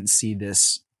 and they wouldn't see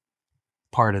this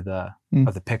part of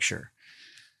the picture.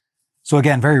 So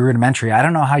again, very rudimentary. I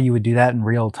don't know how you would do that in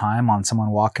real time on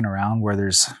someone walking around where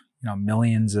there's,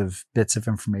 millions of bits of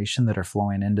information that are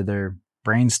flowing into their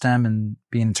brainstem and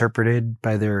being interpreted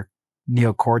by their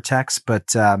neocortex,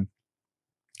 but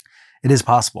it is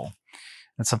possible.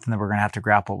 That's something that we're going to have to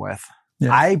grapple with.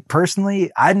 Yeah.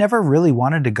 I never really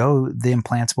wanted to go the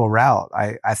implantable route.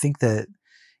 I think that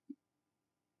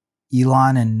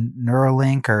Elon and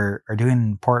Neuralink are doing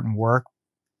important work.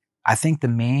 I think the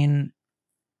main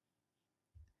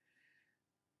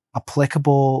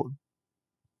applicable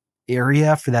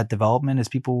area for that development is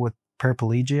people with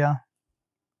paraplegics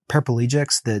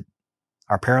that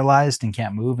are paralyzed and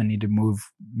can't move and need to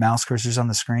move mouse cursors on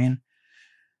the screen.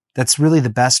 That's really the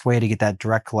best way to get that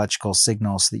direct electrical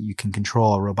signal so that you can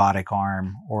control a robotic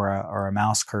arm or a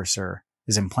mouse cursor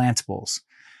is implantables.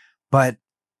 But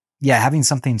yeah, having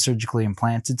something surgically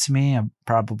implanted to me, I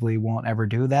probably won't ever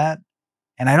do that.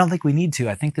 And I don't think we need to.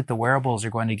 I think that the wearables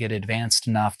are going to get advanced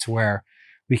enough to where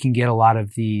we can get a lot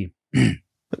of the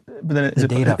but then is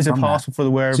it possible for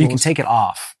the wearable? So you can take it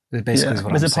off. Basically, is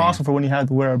what I'm saying. Is it possible for when you have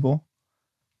the wearable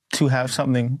to have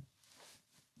something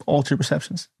alter your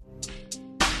perceptions?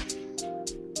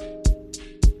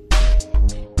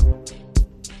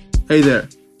 Hey there.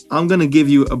 I'm going to give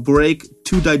you a break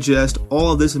to digest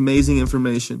all of this amazing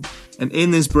information. And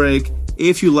in this break,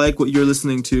 if you like what you're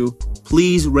listening to,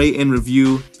 please rate and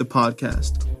review the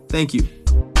podcast. Thank you.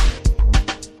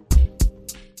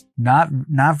 Not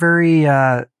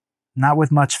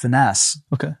with much finesse.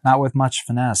 Okay. Not with much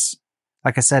finesse.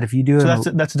 Like I said, if you do it.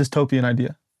 So that's a dystopian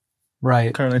idea.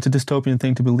 Right. Currently, it's a dystopian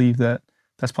thing to believe that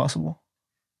that's possible.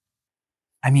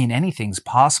 I mean, anything's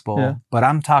possible, but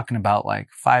I'm talking about like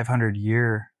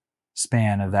 500-year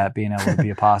span of that being able to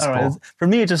be possible. Right. For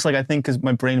me, it's just like, I think because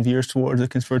my brain veers towards the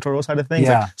conspiratorial side of things.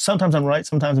 Yeah. Like, sometimes I'm right,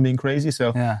 sometimes I'm being crazy.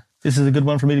 So this is a good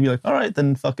one for me to be like, all right,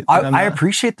 then fuck it. I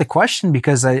appreciate the question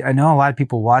because I know a lot of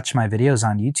people watch my videos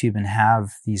on YouTube and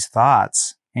have these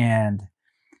thoughts. And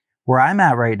where I'm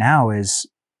at right now is,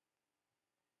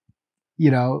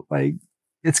 like,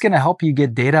 it's going to help you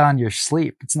get data on your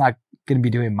sleep. It's not going to be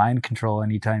doing mind control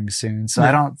anytime soon. So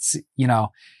I don't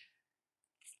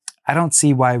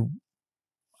see why.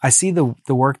 I see the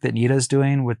work that Nita's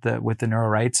doing with the Neural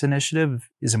Rights Initiative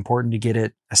is important to get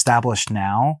it established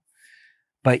now.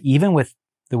 But even with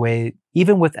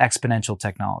exponential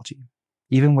technology,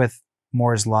 even with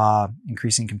Moore's law,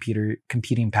 increasing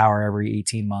computing power every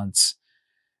 18 months,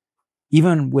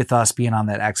 even with us being on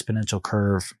that exponential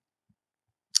curve,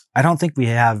 I don't think we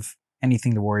have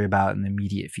anything to worry about in the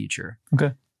immediate future.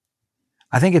 Okay.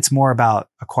 I think it's more about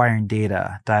acquiring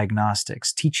data,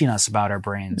 diagnostics, teaching us about our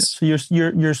brains. So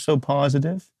you're so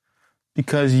positive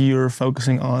because you're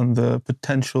focusing on the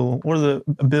potential or the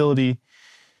ability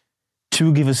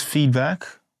to give us feedback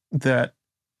that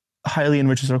highly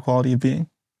enriches our quality of being.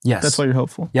 Yes. That's why you're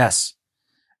hopeful. Yes.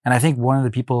 And I think one of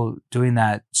the people doing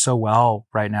that so well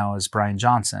right now is Brian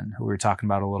Johnson, who we were talking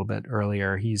about a little bit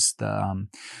earlier. He's the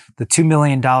 $2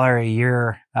 million a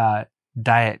year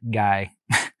diet guy,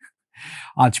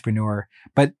 entrepreneur.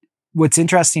 But what's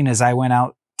interesting is I went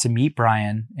out to meet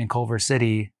Brian in Culver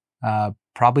City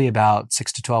probably about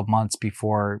 6 to 12 months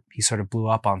before he sort of blew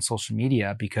up on social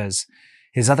media, because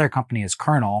his other company is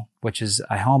Kernel, which is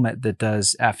a helmet that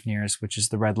does FNIRS, which is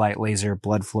the red light laser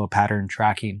blood flow pattern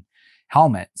tracking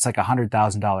helmet. It's like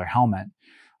 $100,000 helmet.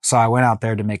 So I went out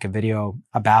there to make a video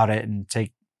about it and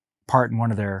take part in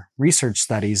one of their research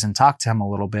studies and talk to him a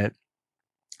little bit.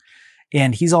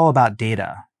 And he's all about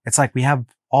data. It's like we have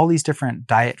all these different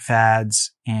diet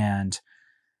fads and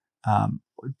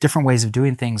different ways of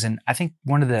doing things. And I think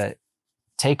one of the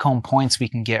take-home points we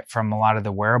can get from a lot of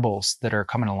the wearables that are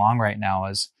coming along right now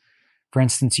is, for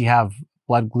instance, you have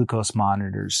blood glucose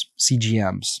monitors,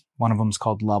 CGMs. One of them is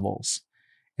called Levels.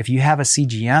 If you have a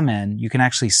CGM in, you can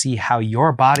actually see how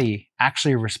your body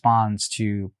actually responds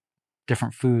to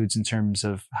different foods in terms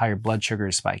of how your blood sugar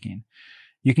is spiking.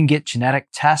 You can get genetic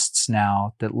tests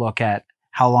now that look at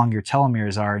how long your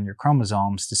telomeres are in your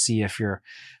chromosomes to see if your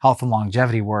health and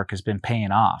longevity work has been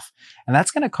paying off. And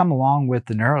that's going to come along with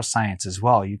the neuroscience as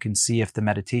well. You can see if the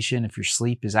meditation, if your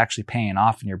sleep is actually paying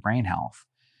off in your brain health.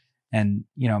 And,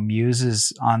 Muse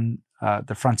is on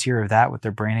the frontier of that with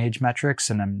their brain age metrics.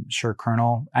 And I'm sure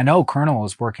Kernel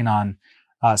is working on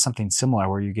something similar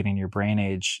where you're getting your brain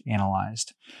age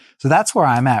analyzed. So that's where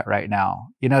I'm at right now.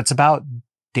 It's about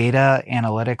data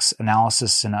analytics,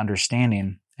 analysis, and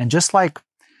understanding. And just like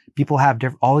people have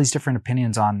all these different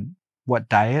opinions on what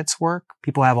diets work,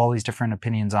 people have all these different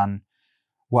opinions on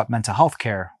what mental health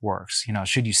care works.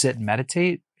 Should you sit and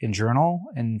meditate and journal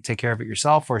and take care of it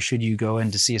yourself, or should you go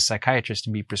in to see a psychiatrist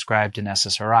and be prescribed an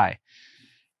SSRI?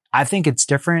 I think it's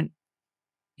different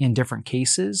in different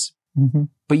cases,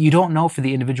 but you don't know for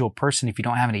the individual person if you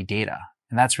don't have any data.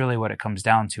 And that's really what it comes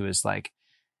down to, is like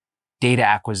data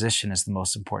acquisition is the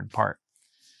most important part.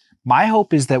 My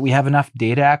hope is that we have enough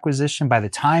data acquisition by the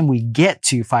time we get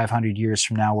to 500 years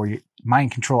from now, where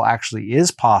mind control actually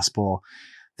is possible,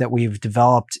 that we've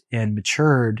developed and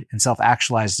matured and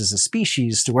self-actualized as a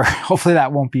species to where hopefully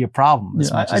that won't be a problem.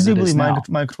 I do believe mind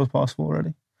control is possible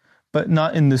already, but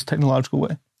not in this technological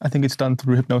way. I think it's done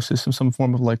through hypnosis and some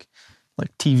form of like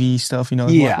TV stuff,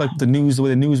 like the news, the way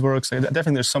the news works. Like,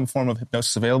 definitely there's some form of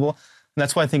hypnosis available. And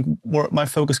that's why I think my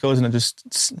focus goes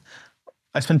into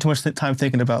I spend too much time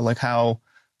thinking about like how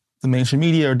the mainstream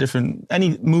media or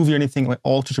any movie or anything like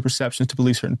alters your perceptions to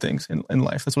believe certain things in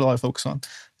life. That's what I focus on,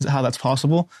 is how that's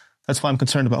possible. That's why I'm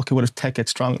concerned about, okay, what if tech gets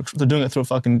stronger? They're doing it through a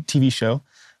fucking TV show.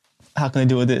 How can they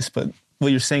do it with this? But what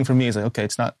you're saying for me is like, okay,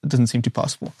 it doesn't seem too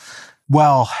possible.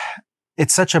 Well,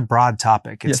 it's such a broad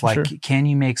topic. It's sure. Can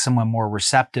you make someone more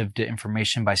receptive to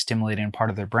information by stimulating a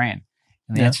part of their brain?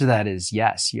 And the answer to that is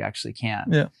yes, you actually can.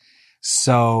 Yeah.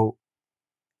 So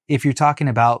if you're talking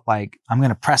about like, I'm going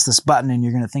to press this button and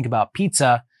you're going to think about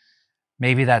pizza,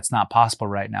 maybe that's not possible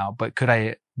right now. But could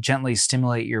I gently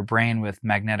stimulate your brain with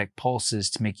magnetic pulses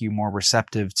to make you more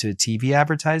receptive to a TV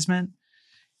advertisement?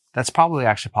 That's probably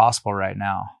actually possible right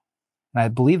now. And I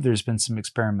believe there's been some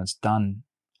experiments done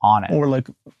on it. Or like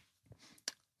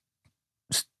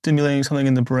stimulating something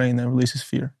in the brain that releases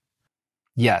fear.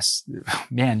 Yes.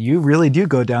 Man, you really do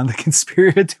go down the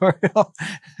conspiratorial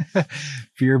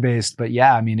fear-based. But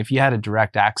yeah, I mean, if you had a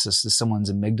direct access to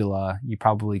someone's amygdala, you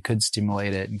probably could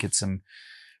stimulate it and get some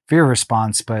fear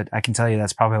response. But I can tell you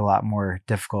that's probably a lot more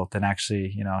difficult than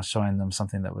actually, showing them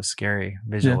something that was scary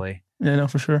visually. Yeah, no,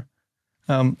 for sure.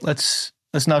 Let's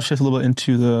now shift a little bit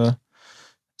into the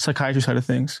psychiatry side of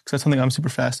things, because that's something I'm super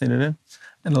fascinated in.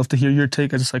 And I'd love to hear your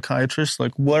take as a psychiatrist.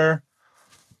 Like, where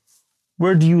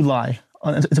do you lie?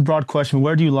 It's a broad question.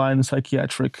 Where do you lie in the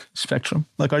psychiatric spectrum?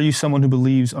 Like, are you someone who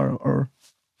believes or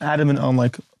adamant on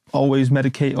like always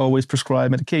medicate, always prescribe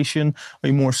medication? Are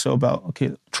you more so about,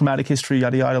 okay, traumatic history,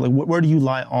 yada, yada? Like, where do you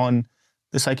lie on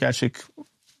the psychiatric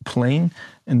plane?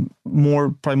 And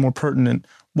probably more pertinent,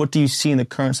 what do you see in the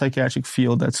current psychiatric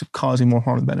field that's causing more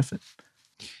harm than benefit?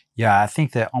 Yeah, I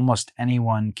think that almost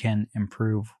anyone can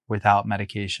improve without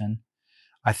medication.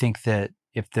 I think that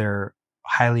if they're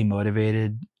highly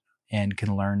motivated and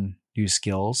can learn new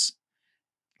skills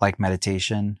like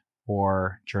meditation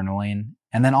or journaling,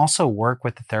 and then also work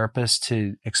with the therapist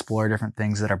to explore different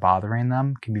things that are bothering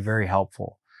them, can be very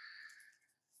helpful.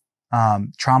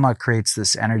 Trauma creates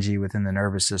this energy within the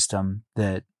nervous system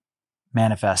that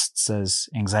manifests as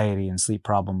anxiety and sleep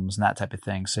problems and that type of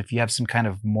thing. So if you have some kind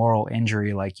of moral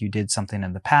injury, like you did something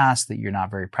in the past that you're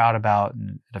not very proud about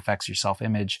and it affects your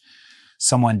self-image,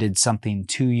 someone did something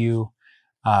to you,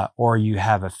 or you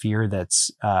have a fear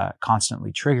that's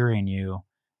constantly triggering you,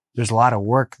 there's a lot of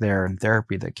work there in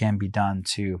therapy that can be done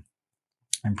to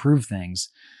improve things.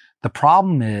 The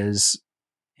problem is,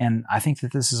 and I think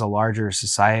that this is a larger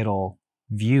societal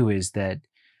view, is that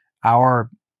our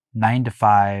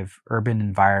 9-to-5 urban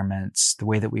environments, the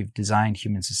way that we've designed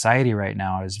human society right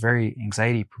now, is very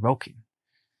anxiety provoking.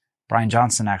 Brian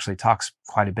Johnson actually talks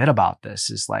quite a bit about this,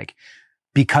 is like,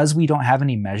 because we don't have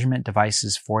any measurement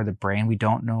devices for the brain, we've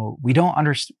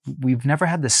never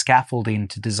had the scaffolding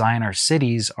to design our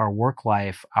cities, our work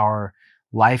life, our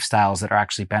lifestyles that are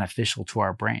actually beneficial to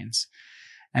our brains.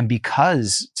 And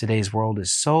because today's world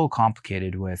is so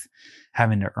complicated with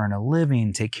having to earn a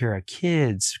living, take care of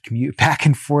kids, commute back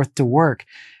and forth to work,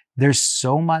 there's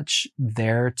so much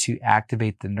there to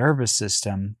activate the nervous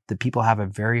system that people have a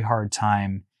very hard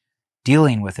time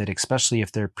dealing with it, especially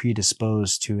if they're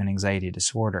predisposed to an anxiety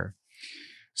disorder.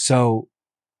 So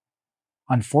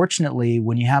unfortunately,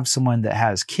 when you have someone that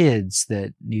has kids,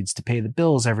 that needs to pay the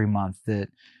bills every month, that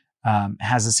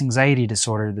has this anxiety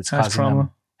disorder that's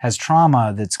has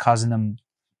trauma that's causing them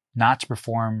not to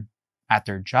perform at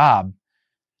their job.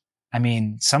 I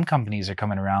mean, some companies are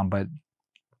coming around, but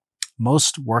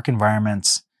most work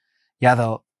environments, yeah,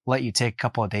 they'll let you take a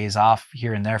couple of days off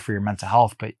here and there for your mental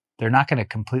health, but they're not going to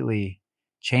completely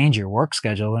change your work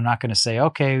schedule. They're not going to say,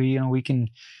 okay, we can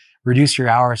reduce your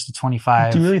hours to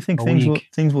 25. Do you really think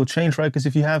things will change, right? Because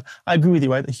I agree with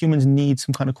you, right? That humans need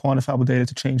some kind of quantifiable data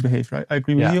to change behavior. I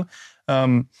agree with you.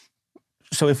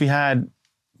 So if we had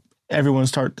everyone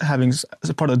start having, as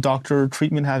a part of the doctor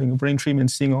treatment, having a brain treatment,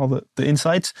 seeing all the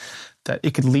insights, that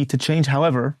it could lead to change.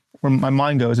 However, where my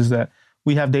mind goes is that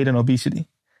we have data on obesity,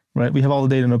 right? We have all the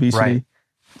data on obesity. Right.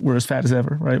 We're as fat as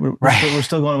ever, right? We're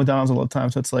still going to McDonald's all the time.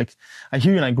 So it's like, I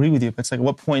hear you and I agree with you, but it's like, at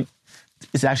what point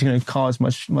is it actually going to cause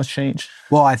much change?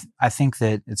 Well, I think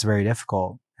that it's very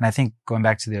difficult. And I think going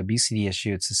back to the obesity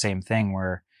issue, it's the same thing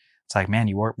where it's like, man,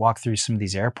 you walk through some of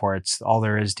these airports, all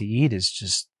there is to eat is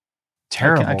just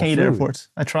terrible. I can't eat airports.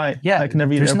 I try. Yeah, I can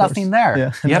never eat there's airports. nothing there.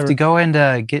 Yeah, you have to go in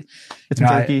to get some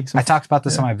jerky. I talked about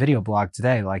this on my video blog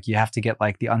today. Like you have to get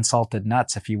like the unsalted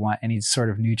nuts if you want any sort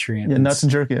of nutrient. Yeah, nuts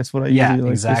and jerky. That's what I usually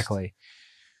like. Exactly.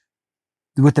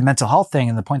 With the mental health thing,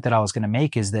 and the point that I was going to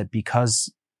make is that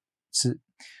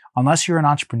unless you're an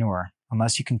entrepreneur,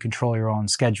 unless you can control your own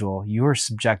schedule, you are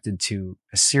subjected to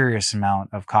a serious amount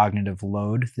of cognitive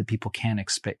load that people can't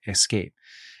escape.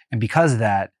 And because of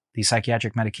that, these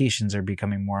psychiatric medications are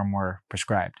becoming more and more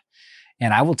prescribed.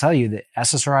 And I will tell you that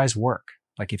SSRIs work.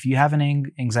 Like if you have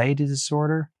an anxiety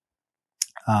disorder,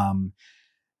 serotonin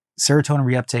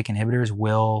reuptake inhibitors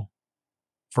will,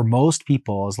 for most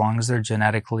people, as long as they're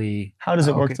genetically... How does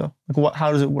it work though? Like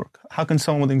how does it work? How can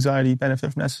someone with anxiety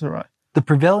benefit from SSRI? The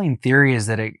prevailing theory is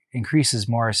that it increases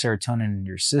more serotonin in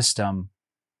your system.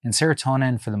 And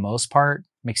serotonin, for the most part,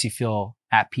 makes you feel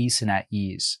at peace and at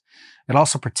ease. It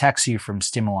also protects you from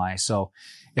stimuli. So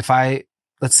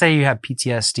let's say you have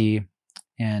PTSD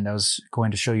and I was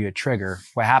going to show you a trigger.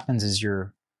 What happens is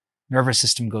your nervous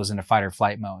system goes into fight or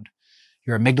flight mode.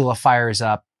 Your amygdala fires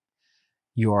up.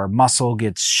 Your muscle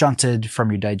gets shunted from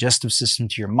your digestive system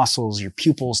to your muscles. Your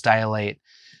pupils dilate.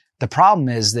 The problem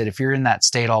is that if you're in that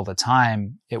state all the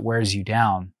time, it wears you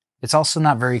down. It's also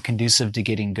not very conducive to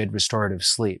getting good restorative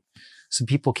sleep. So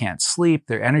people can't sleep.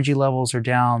 Their energy levels are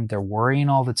down. They're worrying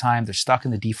all the time. They're stuck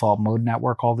in the default mode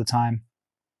network all the time.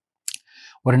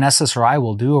 What an SSRI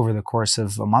will do over the course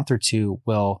of a month or two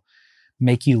will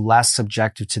make you less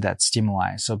subjective to that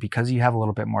stimuli. So because you have a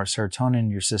little bit more serotonin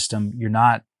in your system, you're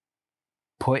not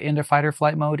put into fight or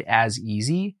flight mode as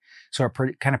easy. So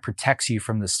it kind of protects you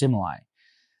from the stimuli.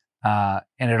 And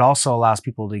it also allows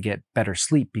people to get better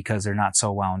sleep because they're not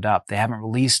so wound up. They haven't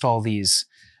released all these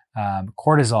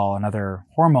cortisol and other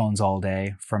hormones all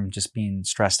day from just being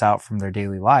stressed out from their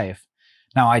daily life.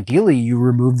 Now, ideally, you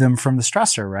remove them from the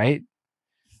stressor, right?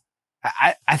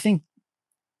 I think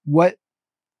what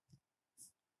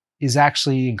is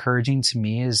actually encouraging to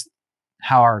me is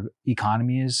how our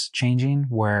economy is changing,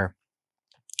 where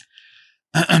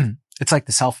it's like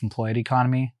the self-employed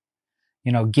economy.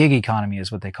 Gig economy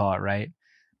is what they call it, right?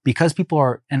 Because people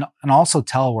are, and also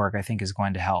telework, I think, is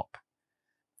going to help.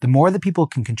 The more that people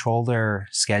can control their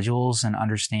schedules and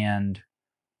understand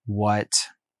what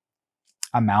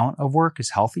amount of work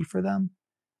is healthy for them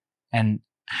and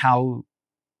how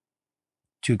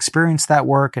to experience that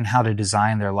work and how to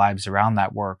design their lives around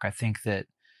that work, I think that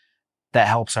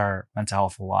helps our mental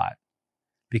health a lot.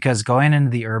 Because going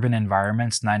into the urban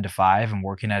environments 9 to 5 and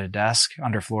working at a desk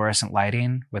under fluorescent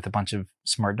lighting with a bunch of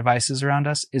smart devices around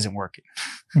us isn't working.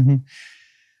 Mm-hmm.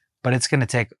 But it's going to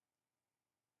take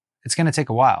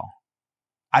a while.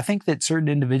 I think that certain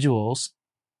individuals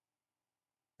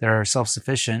that are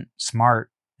self-sufficient, smart,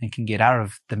 and can get out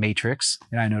of the matrix,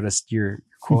 and I noticed your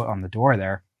quote on the door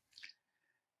there.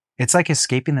 It's like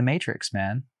escaping the matrix,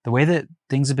 man. The way that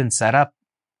things have been set up,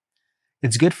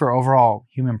 it's good for overall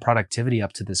human productivity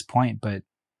up to this point, but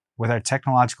with our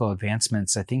technological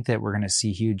advancements, I think that we're going to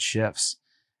see huge shifts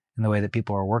in the way that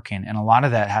people are working. And a lot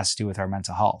of that has to do with our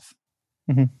mental health.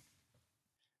 Mm-hmm.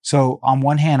 So on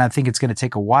one hand, I think it's going to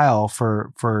take a while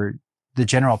for the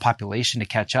general population to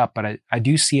catch up, but I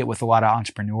do see it with a lot of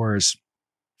entrepreneurs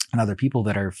and other people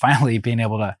that are finally being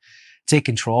able to take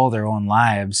control of their own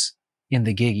lives in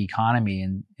the gig economy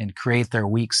and create their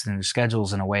weeks and their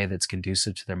schedules in a way that's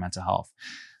conducive to their mental health.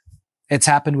 It's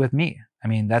happened with me. I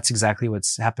mean, that's exactly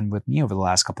what's happened with me over the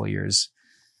last couple of years.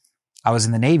 I was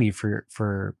in the Navy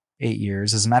for 8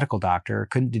 years as a medical doctor,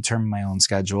 couldn't determine my own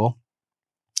schedule.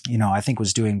 I think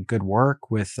was doing good work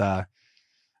with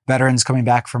veterans coming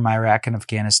back from Iraq and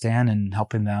Afghanistan and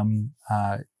helping them,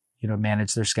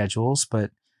 manage their schedules.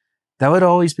 But that would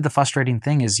always be the frustrating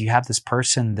thing is you have this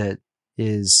person that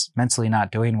is mentally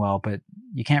not doing well, but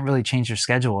you can't really change their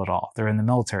schedule at all. They're in the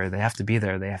military. They have to be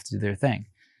there. They have to do their thing.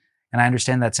 And I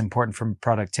understand that's important from a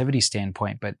productivity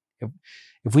standpoint, but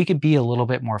if we could be a little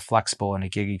bit more flexible in a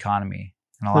gig economy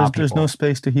and allow people... There's no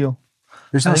space to heal.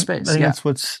 There's no space. I think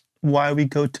that's why we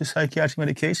go to psychiatric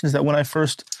medications. That when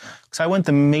because I went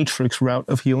the matrix route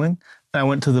of healing, I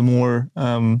went to the more,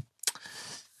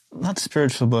 not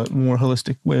spiritual, but more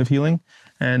holistic way of healing.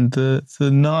 And the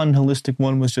non-holistic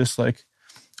one was just like,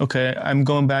 okay, I'm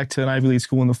going back to an Ivy League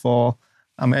school in the fall.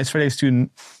 I'm a straight A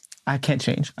student. I can't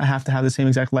change. I have to have the same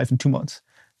exact life in 2 months.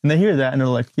 And they hear that and they're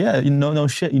like, yeah, no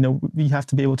shit. You have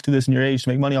to be able to do this in your age to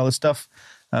make money, all this stuff.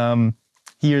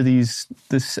 Here, this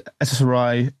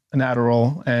SSRI, an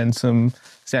Adderall, and some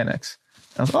Xanax.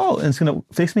 I was, and it's going to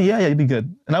fix me? Yeah, you'd be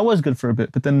good. And I was good for a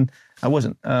bit, but then I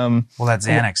wasn't. Well, that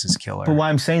Xanax is killer. But why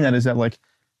I'm saying that is that, like,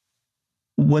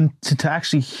 when to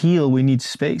actually heal, we need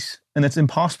space. And that's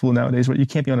impossible nowadays, right? You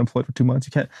can't be unemployed for 2 months.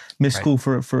 You can't miss school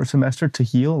for a semester to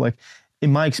heal. Like,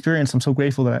 in my experience, I'm so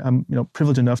grateful that I'm,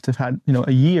 privileged enough to have had,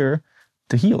 a year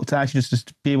to heal, to actually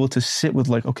just be able to sit with,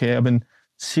 like, okay, I've been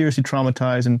seriously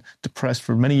traumatized and depressed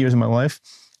for many years in my life.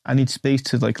 I need space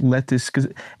to, like, let this, because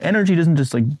energy doesn't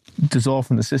just, like, dissolve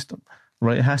from the system,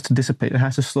 right? It has to dissipate. It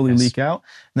has to slowly leak out.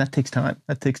 And that takes time.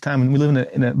 And we live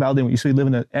in a validating what you say, we live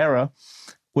in an era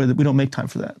where we don't make time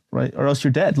for that, right? Or else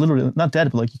you're dead, literally. Not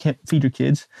dead, but, like, you can't feed your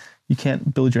kids. You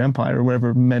can't build your empire or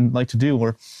whatever men like to do,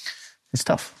 or it's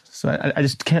tough. So I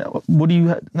just can't. What do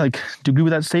you like? Do you agree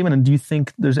with that statement? And do you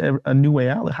think there's a new way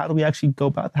out? Like, how do we actually go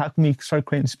about? How can we start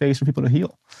creating space for people to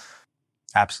heal?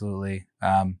 Absolutely.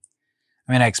 I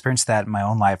experienced that in my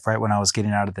own life. Right when I was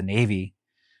getting out of the Navy,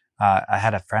 I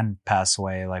had a friend pass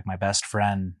away. Like, my best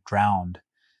friend drowned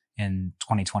in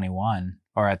 2021,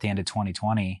 or at the end of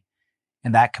 2020,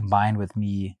 and that combined with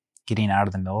me getting out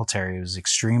of the military was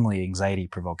extremely anxiety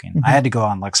provoking. Mm-hmm. I had to go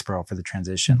on Lexapro for the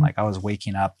transition. Mm-hmm. Like, I was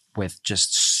waking up with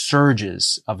just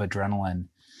surges of adrenaline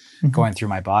going through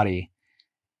my body.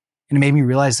 And it made me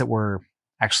realize that we're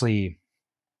actually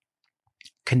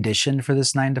conditioned for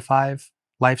this 9-to-5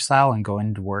 lifestyle and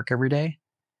going to work every day.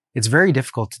 It's very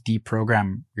difficult to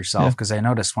deprogram yourself, because I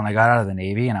noticed when I got out of the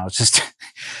Navy and I was just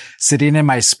sitting in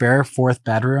my spare 4th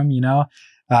bedroom,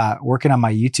 working on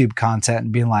my YouTube content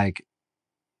and being like,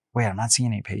 wait, I'm not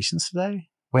seeing any patients today?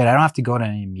 Wait, I don't have to go to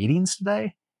any meetings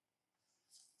today?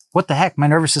 What the heck? My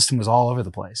nervous system was all over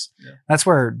the place. Yeah. That's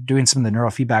where doing some of the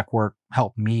neurofeedback work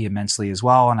helped me immensely as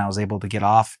well. And I was able to get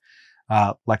off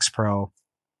Lexapro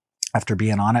after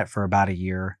being on it for about a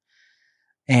year.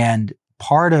 And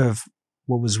part of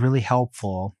what was really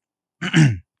helpful,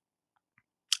 I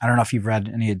don't know if you've read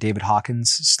any of David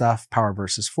Hawkins' stuff, Power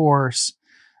versus Force.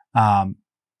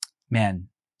 Man,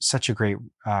 such a great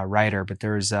writer, but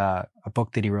there's a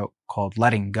book that he wrote called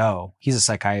Letting Go. He's a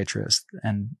psychiatrist,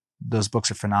 and those books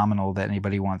are phenomenal that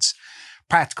anybody wants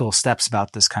practical steps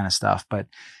about this kind of stuff. But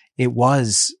it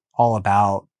was all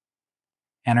about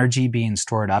energy being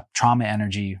stored up, trauma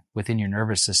energy within your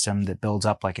nervous system that builds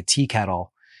up like a tea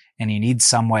kettle, and you need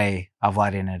some way of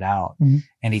letting it out. Mm-hmm.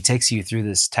 And he takes you through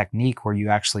this technique where you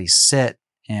actually sit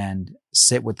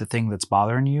with the thing that's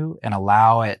bothering you and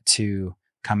allow it to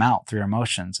come out through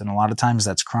emotions. And a lot of times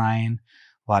that's crying.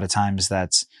 A lot of times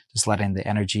that's just letting the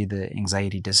energy, the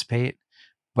anxiety dissipate.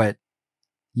 But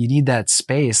you need that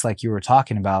space, like you were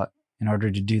talking about, in order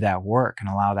to do that work and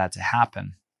allow that to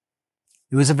happen.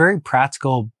 It was a very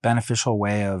practical, beneficial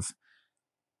way of,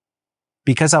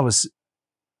 because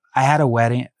I had a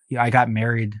wedding. I got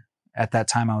married at that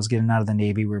time. I was getting out of the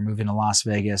Navy. We were moving to Las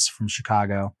Vegas from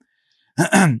Chicago.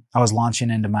 I was launching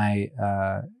into my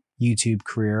YouTube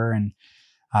career and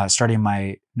starting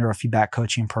my neurofeedback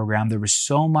coaching program. There was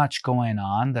so much going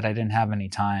on that I didn't have any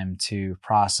time to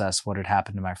process what had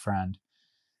happened to my friend.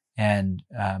 And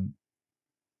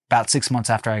about 6 months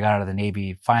after I got out of the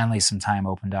Navy, finally some time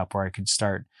opened up where I could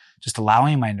start just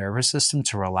allowing my nervous system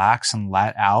to relax and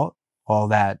let out all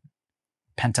that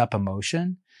pent up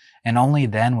emotion. And only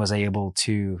then was I able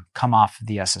to come off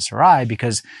the SSRI,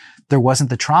 because there wasn't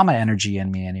the trauma energy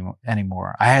in me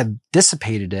anymore. I had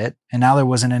dissipated it, and now there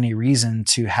wasn't any reason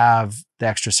to have the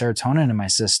extra serotonin in my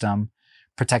system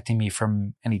protecting me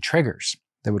from any triggers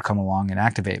that would come along and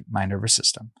activate my nervous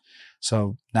system.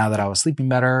 So now that I was sleeping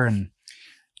better and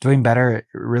doing better, it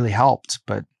really helped.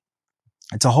 But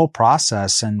it's a whole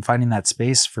process, and finding that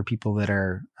space for people that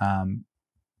are,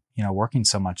 working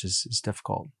so much is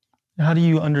difficult. How do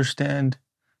you understand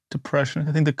depression?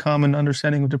 I think the common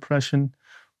understanding of depression,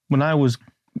 when I was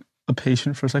a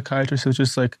patient for a psychiatrist, it was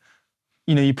just like,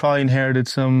 you probably inherited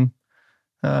some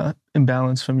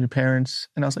imbalance from your parents.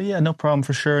 And I was like, yeah, no problem,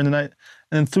 for sure. And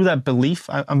then through that belief,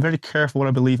 I'm very careful what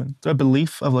I believe in. Through that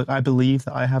belief of, like, I believe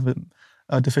that I have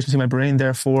a deficiency in my brain,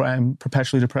 therefore I'm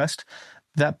perpetually depressed.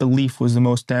 That belief was the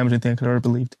most damaging thing I could have ever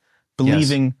believed.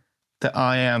 Believing that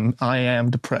I am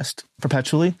depressed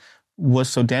perpetually was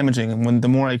so damaging. And the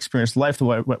more I experienced life,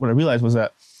 what I realized was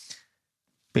that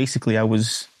basically I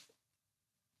just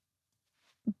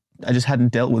hadn't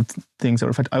dealt with things that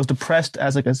were affected. I was depressed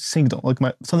as like a signal, like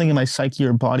something in my psyche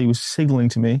or body was signaling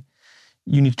to me,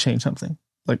 you need to change something.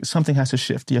 Like, something has to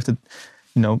shift. You have to,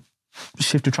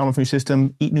 shift your trauma from your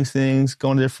system, eat new things, go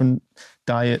on a different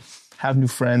diet, have new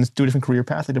friends, do a different career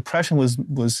path. Like depression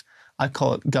was I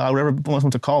call it, God, whatever one wants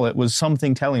to call it, was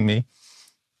something telling me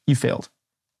you failed.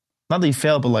 Not that you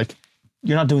failed, but like,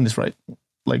 you're not doing this right.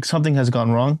 Like something has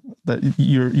gone wrong, that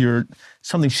you're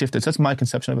something shifted. So that's my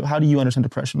conception of it. How do you understand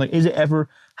depression? Like, is it ever,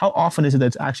 how often is it that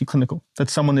it's actually clinical? That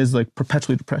someone is like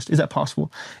perpetually depressed? Is that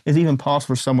possible? Is it even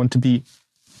possible for someone to be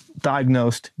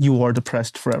diagnosed, you are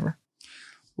depressed forever?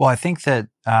 Well, I think that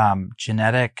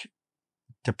genetic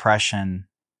depression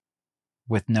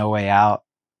with no way out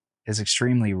is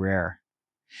extremely rare.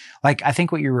 Like, I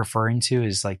think what you're referring to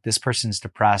is like this person's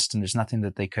depressed and there's nothing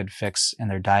that they could fix in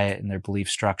their diet, in their belief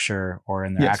structure, or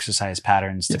in their exercise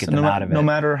patterns to get them out of it. No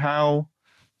matter how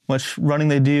much running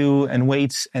they do and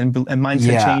weights and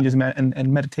mindset changes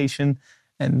and meditation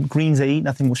and greens they eat,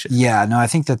 nothing will shift. Yeah, no, I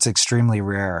think that's extremely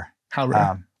rare. How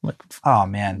rare? Oh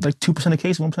man. Like 2% of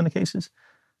cases, 1% of cases?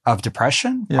 Of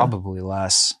depression? Yeah. Probably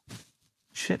less.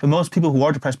 Shit, but most people who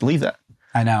are depressed believe that.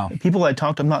 I know. People I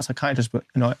talk to, I'm not a psychiatrist, but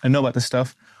I know about this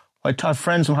stuff. I have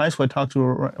friends from high school I talked to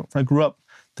when I grew up,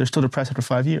 they're still depressed after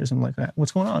 5 years. I'm like,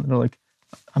 what's going on? And they're like,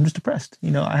 I'm just depressed.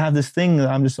 I have this thing that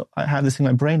I have this thing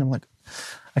in my brain. I'm like,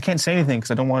 I can't say anything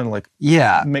because I don't want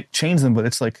to change them. But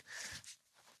it's like,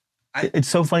 it's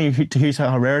so funny to hear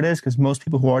how rare it is because most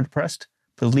people who are depressed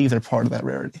believe they're part of that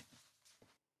rarity.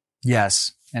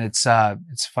 Yes. And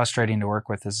it's frustrating to work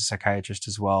with as a psychiatrist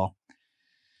as well.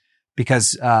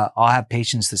 Because I'll have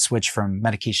patients that switch from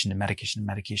medication to medication to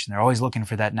medication. They're always looking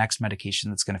for that next medication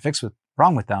that's going to fix what's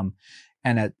wrong with them.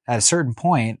 And at a certain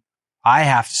point, I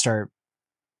have to start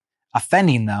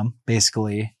offending them,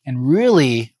 basically, and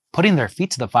really putting their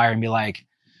feet to the fire and be like,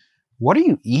 what are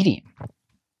you eating?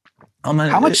 How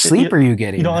much sleep are you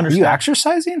getting? You don't understand. Are you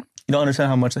exercising? You don't understand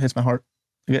how much that hits my heart.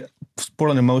 I get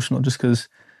borderline emotional just because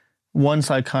one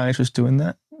psychiatrist doing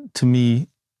that, to me,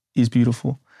 is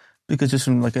beautiful. Because just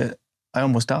from I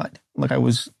almost died. Like I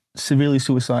was severely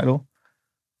suicidal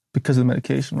because of the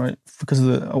medication, right? Because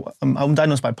of I'm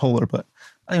diagnosed bipolar, but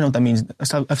I don't know what that means. I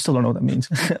still don't know what that means.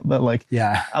 But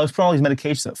I was put on all these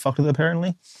medications that fucked with it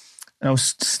apparently. And I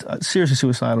was seriously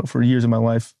suicidal for years of my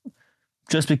life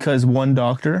just because one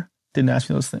doctor didn't ask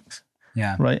me those things.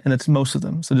 Yeah. Right. And it's most of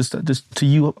them. So just to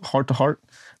you, heart to heart,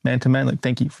 man to man,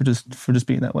 thank you for just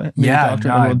being that way. Being a doctor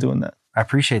and doing that. I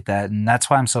appreciate that. And that's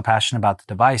why I'm so passionate about the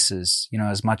devices.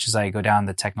 As much as I go down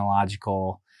the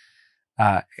technological,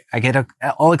 I get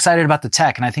all excited about the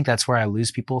tech. And I think that's where I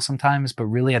lose people sometimes. But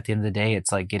really at the end of the day,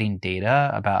 it's like getting data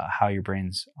about how your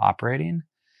brain's operating.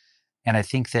 And I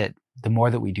think that the more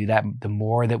that we do that, the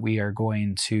more that we are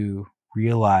going to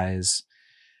realize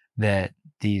that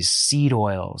these seed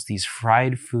oils, these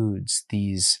fried foods,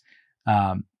 these,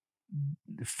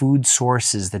 food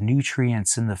sources, the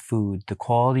nutrients in the food, the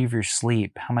quality of your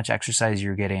sleep, how much exercise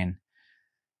you're getting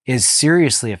is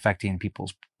seriously affecting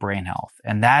people's brain health.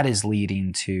 And that is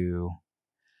leading to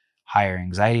higher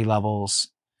anxiety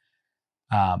levels.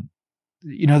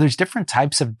 There's different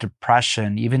types of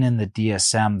depression. Even in the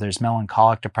DSM, there's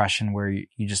melancholic depression where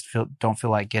you just don't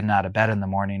feel like getting out of bed in the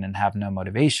morning and have no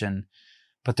motivation.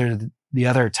 But there's the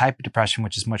other type of depression,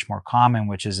 which is much more common,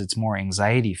 which is it's more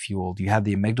anxiety fueled. You have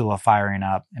the amygdala firing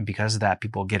up. And because of that,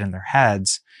 people get in their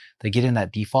heads, they get in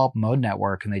that default mode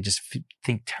network and they just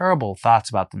think terrible thoughts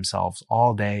about themselves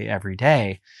all day, every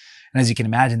day. And as you can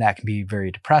imagine, that can be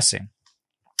very depressing.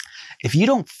 If you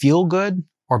don't feel good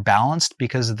or balanced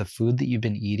because of the food that you've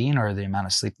been eating or the amount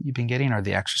of sleep that you've been getting or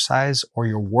the exercise or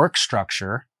your work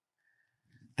structure,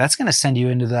 that's going to send you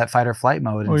into that fight or flight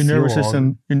mode. Or your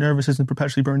nervous system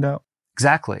perpetually burned out.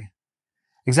 Exactly.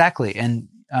 And,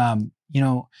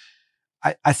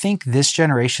 I think this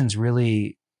generation's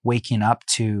really waking up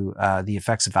to the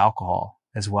effects of alcohol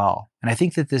as well. And I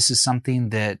think that this is something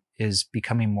that is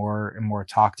becoming more and more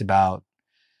talked about,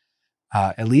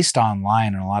 at least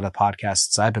online and a lot of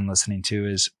podcasts I've been listening to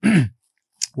is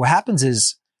what happens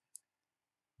is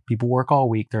people work all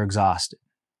week. They're exhausted.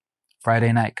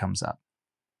 Friday night comes up.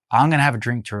 I'm going to have a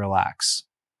drink to relax.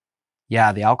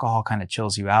 Yeah, the alcohol kind of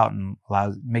chills you out and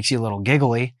makes you a little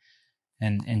giggly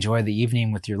and enjoy the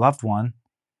evening with your loved one.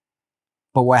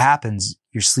 But what happens,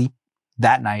 your sleep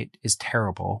that night is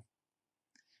terrible.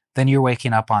 Then you're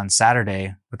waking up on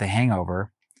Saturday with a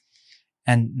hangover.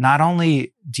 And not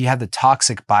only do you have the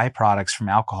toxic byproducts from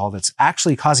alcohol that's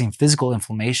actually causing physical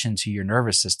inflammation to your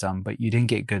nervous system, but you didn't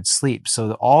get good sleep.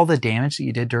 So all the damage that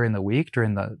you did during the week,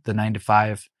 during the 9 to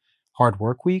 5 hard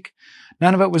work week,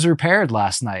 none of it was repaired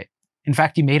last night. In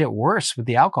fact, you made it worse with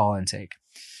the alcohol intake.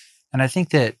 And I think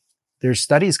that there's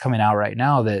studies coming out right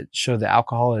now that show that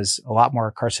alcohol is a lot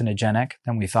more carcinogenic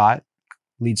than we thought,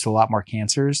 leads to a lot more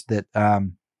cancers, that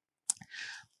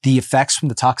the effects from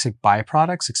the toxic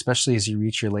byproducts, especially as you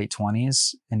reach your late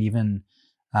 20s and even,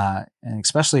 and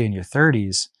especially in your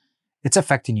 30s, it's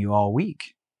affecting you all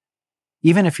week.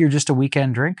 Even if you're just a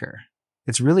weekend drinker,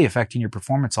 it's really affecting your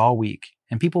performance all week.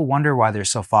 And people wonder why they're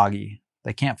so foggy.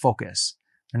 They can't focus.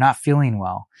 They're not feeling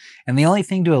well. And the only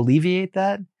thing to alleviate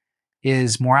that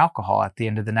is more alcohol at the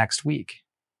end of the next week.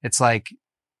 It's like,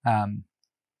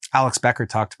 Alex Becker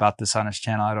talked about this on his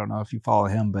channel. I don't know if you follow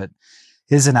him, but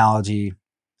his analogy,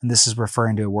 and this is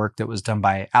referring to a work that was done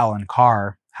by Alan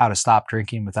Carr, How to Stop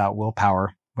Drinking Without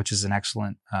Willpower, which is an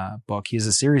excellent book. He has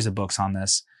a series of books on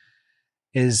this.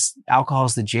 Is alcohol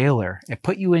is the jailer. It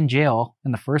put you in jail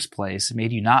in the first place. It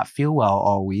made you not feel well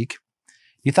all week.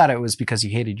 You thought it was because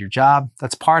you hated your job.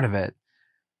 That's part of it.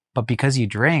 But because you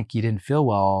drank, you didn't feel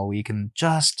well all week. And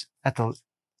just at the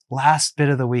last bit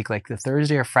of the week, like the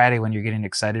Thursday or Friday when you're getting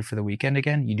excited for the weekend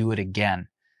again, you do it again.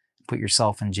 Put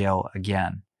yourself in jail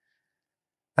again.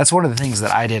 That's one of the things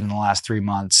that I did in the last 3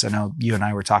 months. I know you and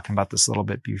I were talking about this a little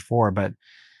bit before, but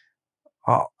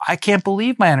I can't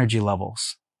believe my energy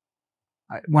levels.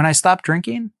 When I stopped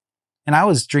drinking, and I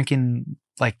was drinking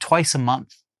like twice a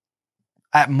month,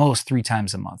 at most 3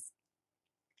 times a month.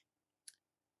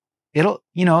 It'll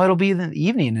be the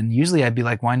evening, and usually I'd be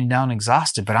like winding down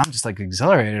exhausted, but I'm just like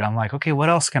exhilarated. I'm like, okay, what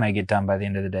else can I get done by the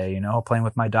end of the day? Playing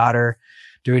with my daughter,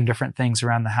 doing different things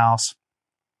around the house,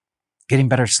 getting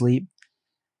better sleep.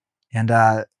 And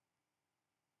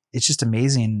it's just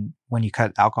amazing when you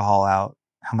cut alcohol out,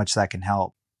 how much that can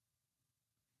help.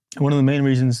 One of the main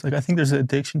reasons, I think there's an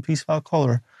addiction piece of alcohol,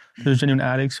 or there's genuine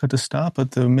addicts who have to stop,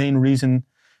 but the main reason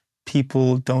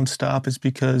people don't stop is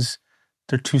because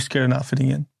they're too scared of not fitting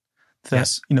in.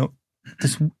 Yes.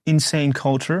 This insane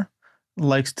culture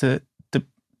likes to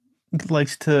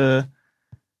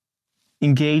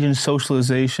engage in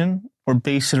socialization or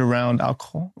base it around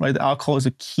alcohol, right? The alcohol is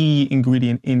a key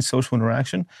ingredient in social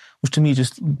interaction, which to me is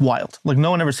just wild. Like,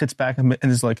 no one ever sits back and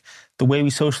is like, the way we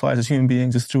socialize as human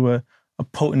beings is through a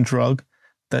potent drug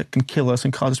that can kill us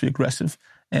and cause us to be aggressive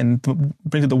and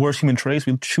brings out the worst human traits.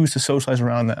 We choose to socialize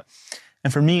around that.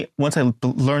 And for me, once I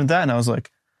learned that, and I was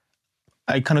like,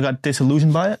 I kind of got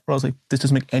disillusioned by it, where I was like, this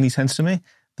doesn't make any sense to me.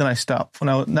 Then I stopped.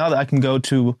 Now that I can go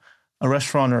to a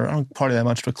restaurant, or I don't party that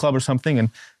much, to a club or something, and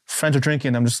friends are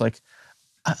drinking, I'm just like,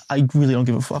 I really don't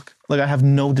give a fuck. Like, I have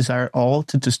no desire at all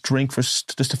to just drink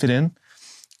just to fit in.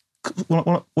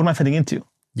 What am I fitting into?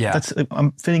 Yeah.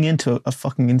 I'm fitting into a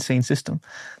fucking insane system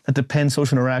that depends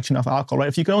social interaction off alcohol, right?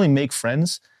 If you can only make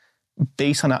friends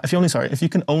based on, if you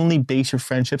can only base your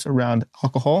friendships around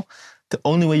alcohol, the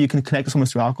only way you can connect with someone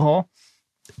is through alcohol,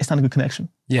 it's not a good connection.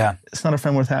 Yeah. It's not a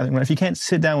friend worth having, right? If you can't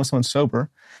sit down with someone sober,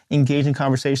 engage in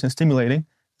conversation and stimulating,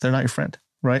 they're not your friend,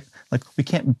 right? Like, we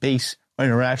can't base our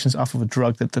interactions off of a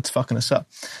drug that's fucking us up.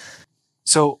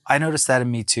 So I noticed that in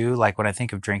me too. Like, when I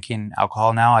think of drinking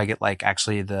alcohol now, I get like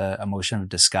actually the emotion of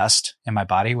disgust in my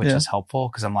body, which is helpful,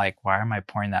 because I'm like, why am I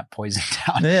pouring that poison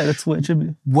down? Yeah, that's what it should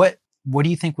be. What do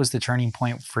you think was the turning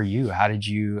point for you? How did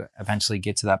you eventually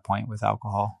get to that point with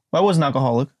alcohol? Well, I was an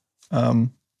alcoholic.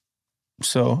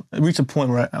 So it reached a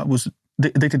point where I was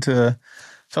addicted to,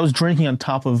 so I was drinking on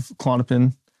top of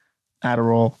Klonopin,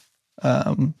 Adderall.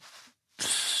 I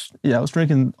was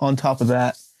drinking on top of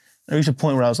that. I reached a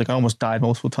point where I was like, I almost died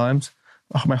multiple times.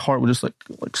 My heart was just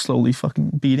like slowly fucking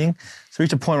beating. So I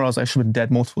reached a point where I was like, I should have been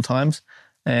dead multiple times.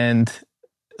 And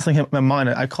something in my mind,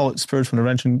 I call it spiritual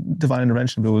intervention, divine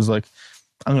intervention, but it was like,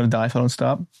 I'm going to die if I don't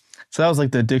stop. So that was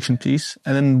like the addiction piece.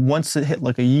 And then once it hit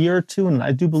like a year or two, and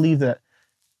I do believe that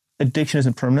addiction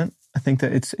isn't permanent. I think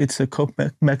that it's a cope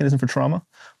mechanism for trauma.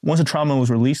 Once the trauma was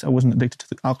released, I wasn't addicted to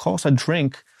the alcohol. So I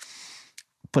drink,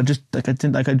 but just like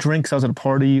I drink because I was at a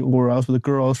party, or I was with a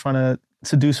girl I was trying to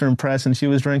seduce her, impress, and she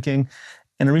was drinking.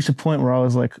 And I reached a point where I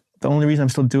was like, the only reason I'm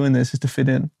still doing this is to fit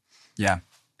in. Yeah.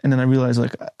 And then I realized,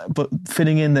 like, but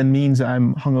fitting in then means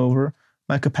I'm hungover.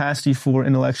 My capacity for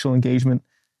intellectual engagement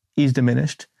is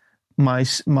diminished. My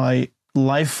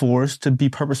life force to be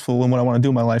purposeful in what I want to do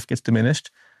in my life gets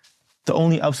diminished. The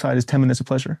only upside is 10 minutes of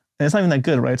pleasure. And it's not even that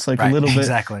good, right? It's like a little bit.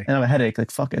 Exactly. And I have a headache.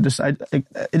 Like, fuck it. I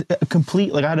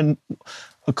had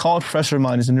a college professor of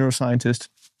mine is a neuroscientist.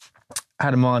 I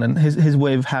had him on, and his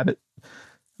way of talking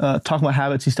about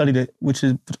habits, he studied it, which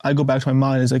is, I go back to my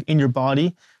mind, is like in your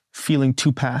body, feeling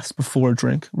 2 paths before a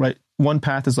drink, right? One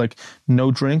path is like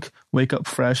no drink, wake up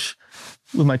fresh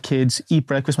with my kids, eat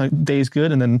breakfast, my day is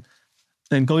good, and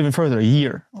then go even further, a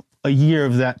year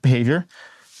of that behavior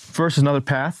versus another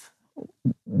path.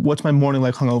 What's my morning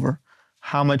like hungover?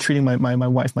 How am I treating my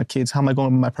wife, my kids? How am I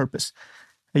going with my purpose?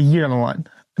 A year down the line.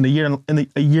 And a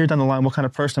year down the line, what kind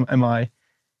of person am I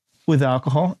with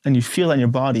alcohol? And you feel that in your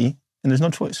body. and there's no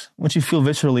choice. Once you feel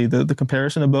viscerally the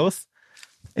comparison of both,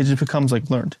 it just becomes like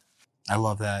learned. I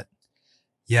love that.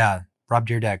 Yeah. Rob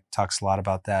Dyrdek talks a lot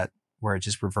about that, where it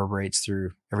just reverberates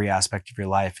through every aspect of your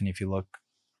life. And if you look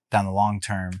down the long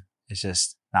term, it's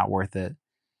just not worth it.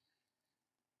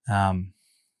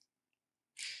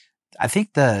 I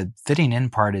think the fitting in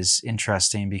part is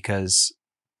interesting because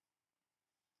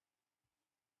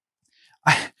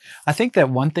I think that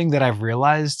one thing that I've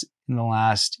realized in the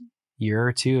last year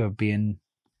or two of being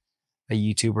a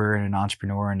YouTuber and an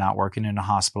entrepreneur and not working in a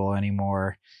hospital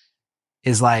anymore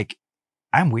is like,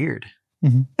 I'm weird.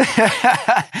 Mm-hmm.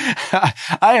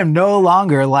 I am no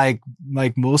longer like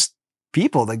most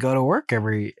people that go to work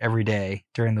every day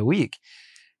during the week.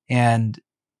 And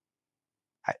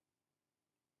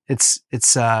it's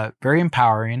very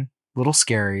empowering, a little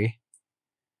scary,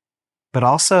 but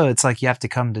also it's like you have to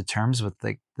come to terms with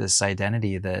like this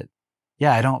identity that,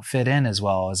 yeah, I don't fit in as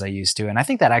well as I used to. And I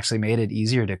think that actually made it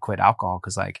easier to quit alcohol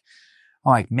because like,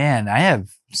 I'm like, man, I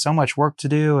have so much work to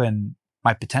do and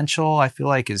my potential I feel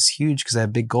like is huge because I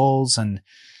have big goals and,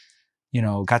 you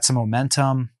know, got some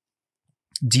momentum.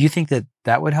 Do you think that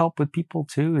that would help with people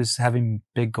too, is having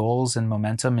big goals and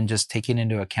momentum and just taking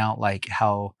into account like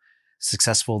how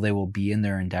successful they will be in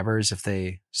their endeavors if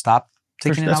they stop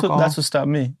taking alcohol? That's what stopped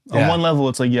me. On one level,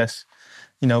 it's like, yes,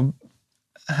 you know,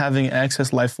 having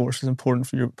excess life force is important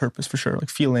for your purpose for sure. Like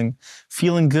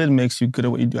feeling good makes you good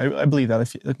at what you do. I believe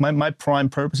that. Like my prime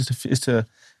purpose is to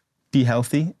be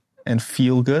healthy and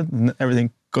feel good, and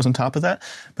everything goes on top of that.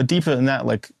 But deeper than that,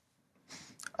 like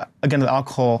again, the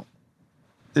alcohol,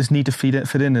 this need to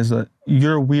fit in is that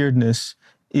your weirdness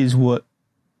is your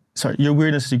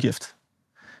weirdness is your gift.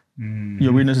 Mm-hmm.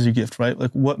 Your weirdness is your gift, right?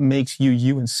 Like what makes you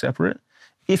you and separate,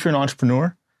 if you're an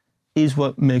entrepreneur, is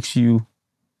what makes you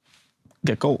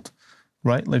get gold,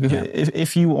 right? Like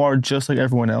if you are just like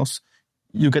everyone else,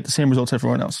 you get the same results as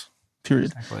everyone else,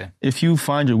 period. Exactly. If you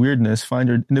find your weirdness, find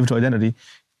your individual identity,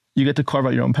 you get to carve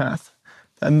out your own path.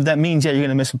 And that means, yeah, you're going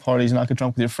to miss some parties, not get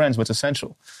drunk with your friends, but it's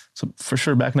essential. So for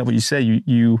sure, backing up what you say,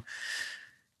 you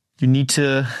need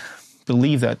to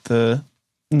believe that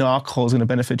no alcohol is going to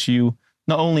benefit you,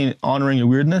 not only honoring your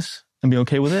weirdness and being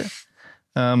okay with it,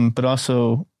 but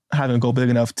also having a goal big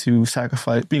enough to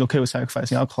being okay with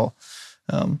sacrificing alcohol.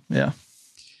 Yeah.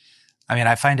 I mean,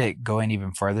 I find it going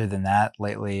even further than that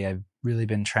lately. I've really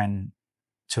been trying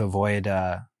to avoid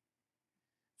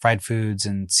fried foods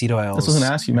and seed oils. That's what I was going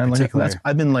to ask you, man. Like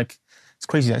I've been like, it's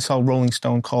crazy. I saw Rolling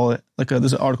Stone call it like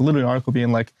there's literally an article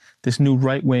being like this new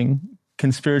right-wing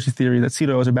conspiracy theory that seed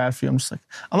oils are bad for you. I'm just like,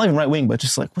 I'm not even right-wing, but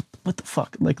just like, what the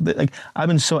fuck? Like I've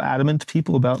been so adamant to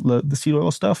people about the seed oil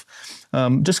stuff,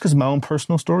 just because of my own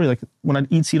personal story. Like when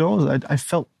I'd eat seed oils, I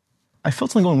felt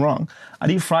something going wrong. I'd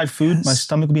eat fried food, yes. My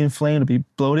stomach would be inflamed, it'd be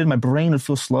bloated, my brain would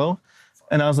feel slow.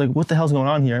 And I was like, what the hell's going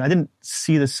on here? And I didn't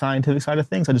see the scientific side of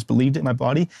things. I just believed it in my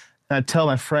body. And I'd tell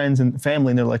my friends and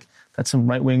family, and they're like, that's some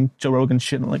right-wing Joe Rogan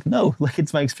shit. And I'm like, no, like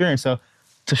it's my experience. So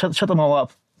to shut them all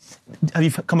up, have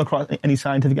you come across any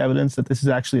scientific evidence that this is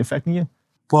actually affecting you?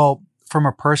 Well, from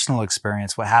a personal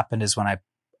experience, what happened is when I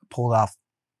pulled off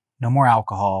no more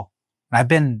alcohol, and I've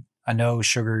been a no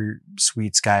sugar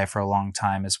sweets guy for a long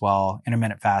time as well.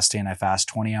 Intermittent fasting, I fast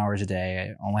 20 hours a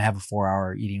day. I only have a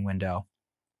 4-hour eating window.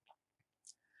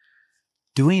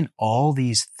 Doing all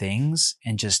these things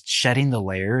and just shedding the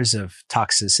layers of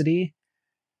toxicity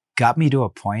got me to a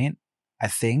point, I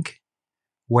think,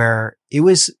 where it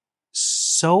was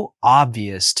so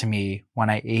obvious to me when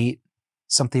I ate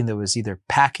something that was either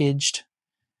packaged,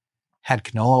 had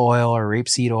canola oil or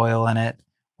rapeseed oil in it,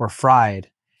 or fried,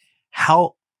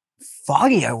 how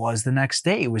foggy I was the next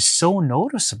day. It was so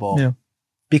noticeable. Yeah.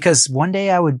 Because one day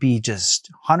I would be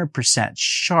just 100%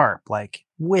 sharp, like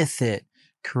with it,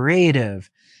 creative,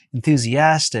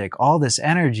 enthusiastic, all this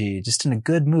energy, just in a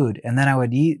good mood. And then I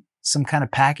would eat some kind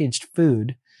of packaged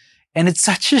food. And it's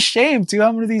such a shame too,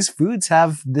 how many of these foods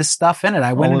have this stuff in it.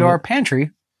 I went into our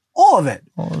pantry, all of it.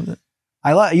 All of it.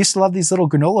 I used to love these little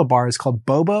granola bars called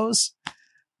Bobos.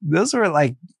 Those were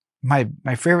like my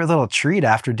favorite little treat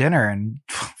after dinner. And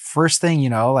first thing,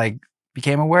 like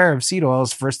became aware of seed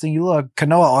oils. First thing you look,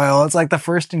 canola oil. It's like the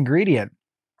first ingredient.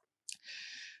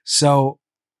 So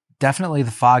definitely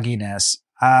the fogginess.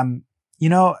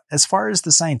 As far as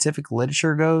the scientific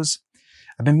literature goes,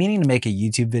 I've been meaning to make a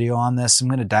YouTube video on this. I'm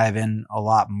going to dive in a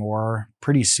lot more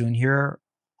pretty soon here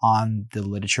on the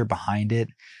literature behind it.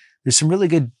 There's some really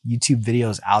good YouTube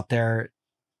videos out there.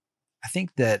 I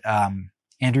think that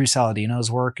Andrew Saladino's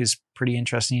work is pretty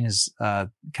interesting. Is kind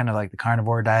of like the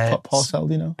carnivore diet. Paul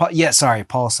Saladino? Paul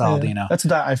Saladino. Yeah, that's a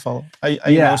diet I follow. I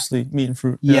eat mostly meat and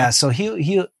fruit. Yeah, so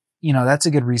he that's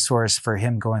a good resource for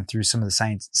him going through some of the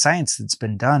science that's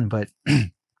been done. But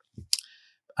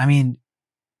I mean,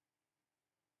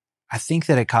 I think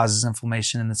that it causes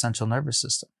inflammation in the central nervous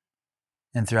system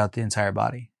and throughout the entire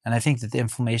body. And I think that the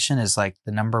inflammation is like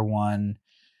the number one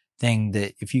thing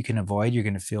that if you can avoid, you're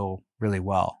going to feel really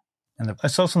well. And I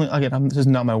saw something, again, this is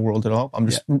not my world at all.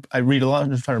 I read a lot.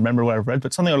 I'm just trying to remember what I've read,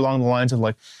 but something along the lines of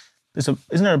like, isn't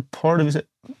there a part of, is it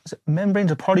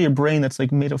membranes, a part of your brain that's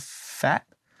like made of fat?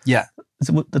 Yeah.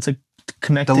 That's like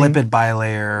connecting. The lipid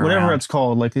bilayer. Whatever it's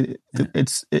called. Like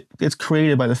it's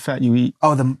created by the fat you eat.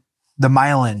 Oh, the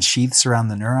myelin sheaths around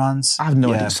the neurons. I have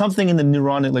no idea. Something in the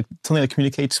neuron, like something that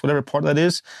communicates, whatever part that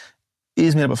is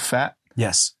made up of fat.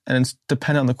 Yes. And it's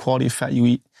dependent on the quality of fat you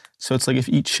eat. So it's like if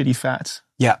you eat shitty fats.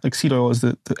 Yeah. Like seed oil is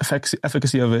the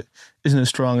efficacy of it isn't as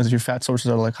strong as your fat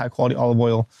sources are, like high quality olive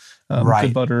oil,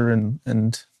 good butter and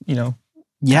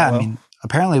Yeah. I mean,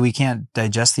 apparently we can't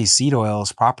digest these seed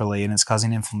oils properly and it's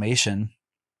causing inflammation.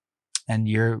 And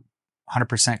you're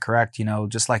 100% correct.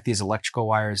 Just like these electrical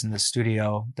wires in the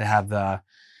studio, they have the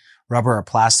rubber or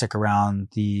plastic around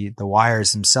the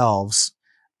wires themselves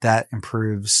that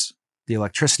improves the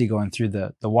electricity going through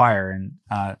the wire.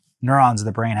 And neurons of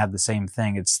the brain have the same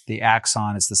thing. It's the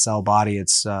axon, it's the cell body.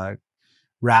 It's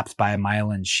wrapped by a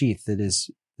myelin sheath that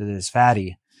is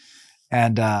fatty.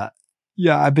 And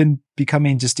I've been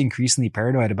becoming just increasingly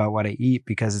paranoid about what I eat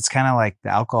because it's kind of like the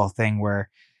alcohol thing where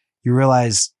you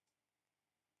realize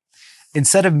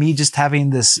instead of me just having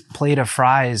this plate of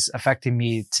fries affecting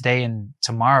me today and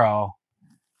tomorrow,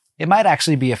 it might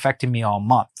actually be affecting me all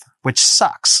month, which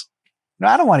sucks.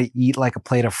 I don't want to eat like a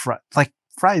plate of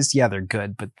fries. Yeah, they're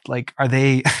good, but like, are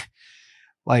they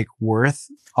like worth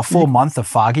a full month of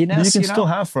fogginess? You can still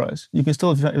have fries. You can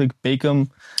still like bake them,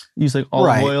 use like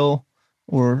olive oil,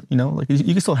 or like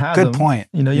you can still have them. Good point.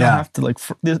 You don't have to like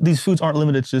these foods aren't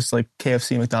limited to just like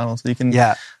KFC, McDonald's. You can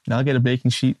get a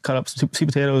baking sheet, cut up some sweet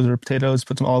potatoes or potatoes,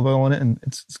 put some olive oil on it, and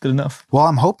it's good enough. Well,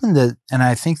 I'm hoping that, and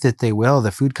I think that they will.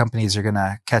 The food companies are going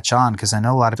to catch on because I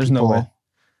know a lot of people. No way.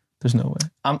 There's no way.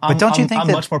 But don't you think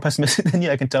I'm much more pessimistic than you?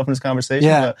 I can tell from this conversation.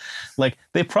 Yeah. But like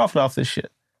they profit off this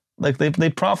shit. Like they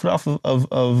profit off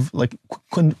of like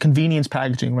convenience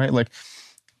packaging, right? Like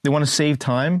they want to save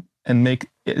time and make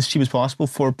it as cheap as possible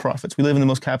for profits. We live in the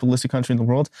most capitalistic country in the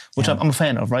world, which I'm a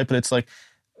fan of, right? But it's like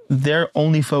they're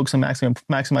only focused on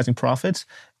maximizing profits,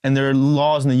 and there are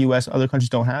laws in the U.S. other countries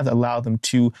don't have that allow them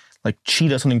to like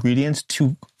cheat us on ingredients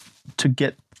to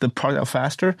get the product out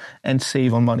faster and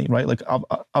save on money, right? Like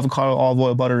avocado, olive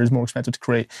oil, butter is more expensive to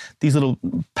create. These little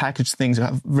packaged things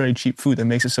have very cheap food that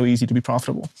makes it so easy to be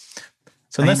profitable.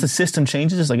 So unless the system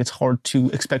changes, it's like it's hard to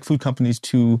expect food companies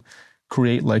to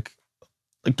create like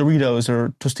Doritos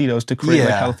or Tostitos to create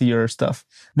like healthier stuff.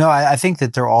 No, I think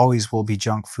that there always will be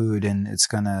junk food and it's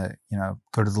going to,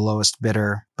 go to the lowest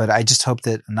bidder. But I just hope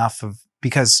that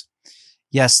because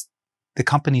yes, the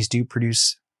companies do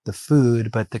produce the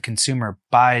food, but the consumer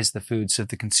buys the food. So if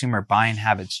the consumer buying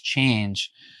habits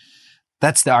change,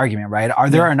 that's the argument, right?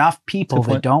 Are there enough people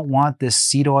that don't want this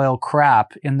seed oil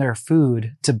crap in their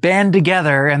food to band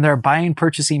together and their buying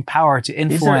purchasing power to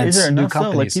influence is there enough, new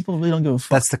companies? Though? Like people really don't give a fuck.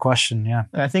 That's the question. Yeah.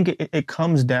 I think it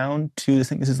comes down to, I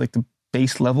think this is like the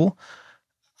base level,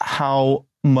 how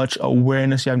much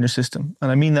awareness you have in your system. And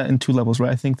I mean that in two levels,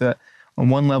 right? I think that on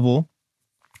one level,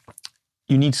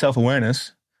 you need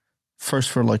self-awareness first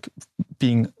for like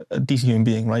being a decent human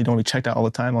being, right? You don't want to be checked out all the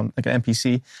time on like an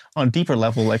NPC. On a deeper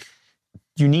level, like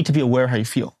you need to be aware of how you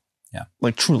feel. Yeah.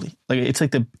 Like truly. Like it's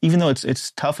like even though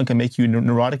it's tough and can make you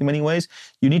neurotic in many ways,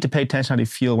 you need to pay attention how you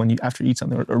feel when you after you eat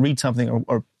something or read something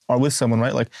or are with someone,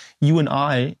 right? Like you and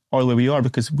I are the way we are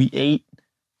because we ate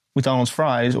McDonald's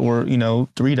fries or,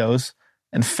 Doritos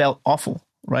and felt awful,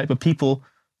 right? But people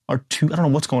are too, I don't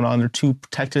know what's going on. They're too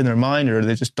protected in their mind or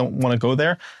they just don't want to go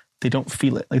there. They don't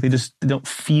feel it. Like they don't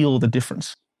feel the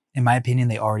difference. In my opinion,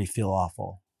 they already feel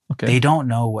awful. Okay. They don't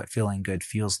know what feeling good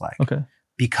feels like. Okay.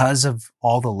 Because of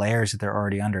all the layers that they're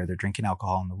already under. They're drinking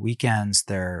alcohol on the weekends.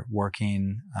 They're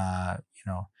working,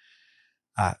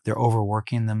 they're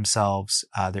overworking themselves.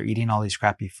 They're eating all these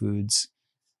crappy foods.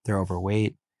 They're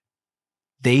overweight.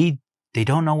 They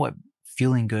don't know what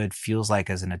feeling good feels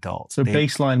like as an adult. So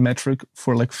baseline metric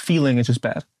for like feeling is just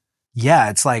bad.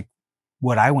 Yeah. It's like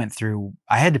what I went through.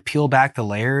 I had to peel back the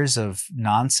layers of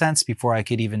nonsense before I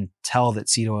could even tell that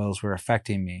seed oils were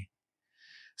affecting me.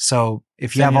 So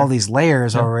if you have all these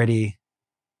layers already,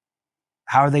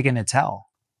 how are they going to tell?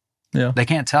 Yeah. They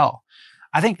can't tell.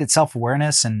 I think that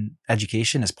self-awareness and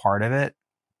education is part of it,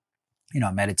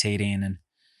 meditating. And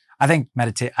I think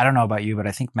I don't know about you, but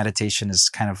I think meditation is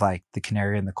kind of like the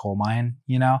canary in the coal mine,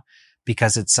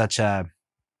 because it's such a,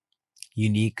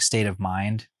 unique state of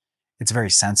mind. It's very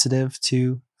sensitive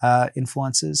to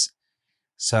influences.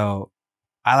 So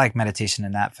I like meditation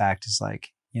in that fact is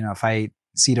like, if I eat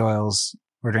seed oils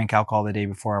or drink alcohol the day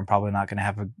before, I'm probably not going to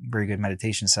have a very good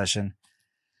meditation session.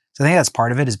 So I think that's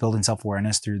part of it, is building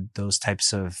self-awareness through those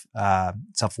types of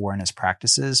self-awareness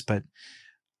practices. But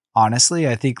honestly,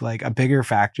 I think like a bigger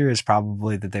factor is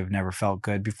probably that they've never felt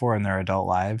good before in their adult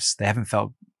lives. They haven't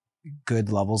felt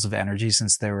good levels of energy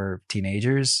since they were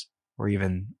teenagers or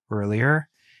even earlier.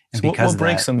 And so because what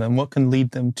breaks them then? What can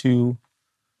lead them to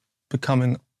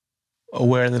becoming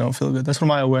aware they don't feel good? That's where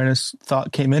my awareness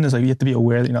thought came in, is like, you have to be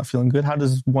aware that you're not feeling good. How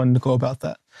does one go about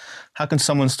that? How can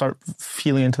someone start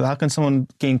feeling into that? How can someone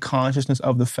gain consciousness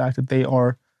of the fact that they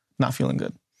are not feeling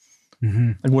good?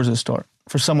 Mm-hmm. Like, where does it start?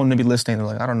 For someone maybe listening, they're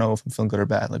like, I don't know if I'm feeling good or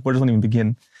bad. Like, where does one even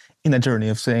begin in that journey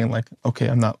of saying like, okay,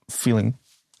 I'm not feeling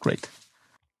great?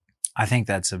 I think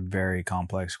that's a very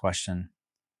complex question.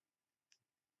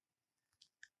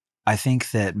 I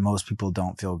think that most people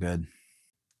don't feel good.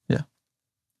 Yeah.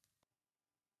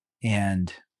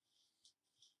 And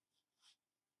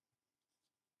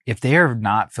if they're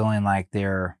not feeling like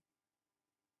they're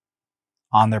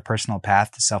on their personal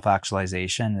path to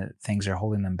self-actualization, that things are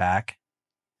holding them back.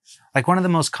 Like, one of the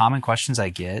most common questions I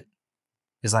get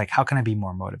is like, how can I be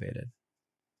more motivated?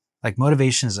 Like,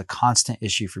 motivation is a constant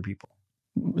issue for people.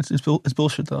 It's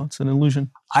bullshit though. It's an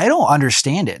illusion. I don't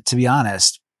understand it, to be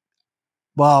honest.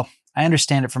 Well, I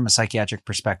understand it from a psychiatric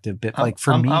perspective, but like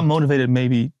for me, I'm motivated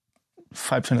maybe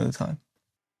 5% of the time.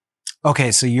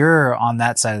 Okay, so you're on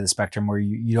that side of the spectrum where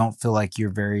you don't feel like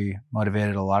you're very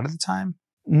motivated a lot of the time?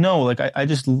 No, like I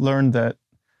just learned that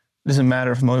it doesn't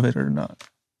matter if I'm motivated or not.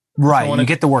 Right, you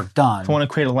get the work done. If I want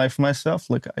to create a life for myself,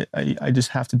 like I just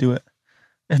have to do it.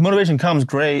 If motivation comes,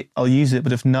 great, I'll use it.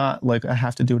 But if not, like, I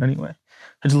have to do it anyway.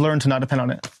 I just learned to not depend on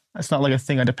it. It's not like a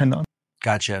thing I depend on.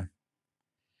 Gotcha.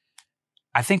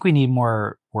 I think we need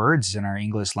more words in our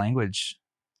English language,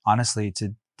 honestly,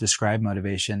 to describe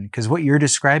motivation. Because what you're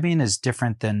describing is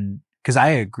different than, because I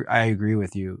agree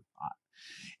with you.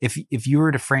 If you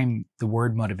were to frame the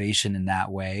word motivation in that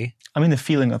way, I mean the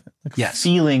feeling of it. Like, yes.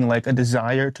 Feeling like a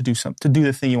desire to do something, to do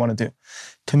the thing you want to do.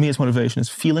 To me, it's motivation. It's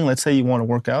feeling, let's say you want to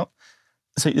work out.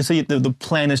 So the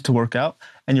plan is to work out,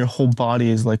 and your whole body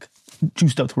is like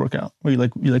juiced up to work out. Or you're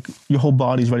like your whole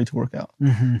body's ready to work out.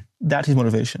 Mm-hmm. That is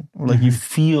motivation. Or like you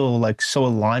feel like so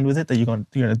aligned with it that you're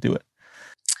gonna do it.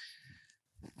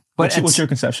 But what's your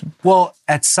conception? Well,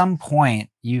 at some point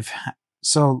you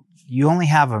only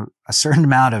have a certain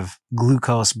amount of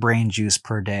glucose brain juice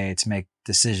per day to make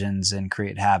decisions and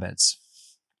create habits.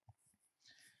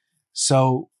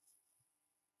 So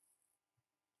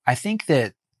I think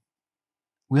that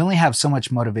we only have so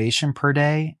much motivation per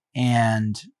day.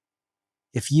 And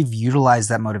if you've utilized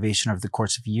that motivation over the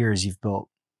course of years, you've built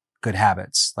good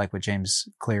habits, like what James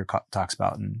Clear talks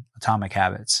about in Atomic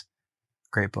Habits.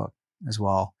 Great book as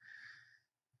well.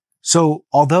 So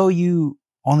although you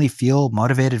only feel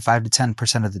motivated 5 to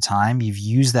 10% of the time, you've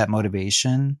used that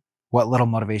motivation, what little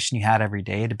motivation you had every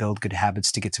day, to build good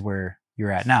habits to get to where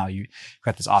you're at now. You've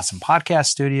got this awesome podcast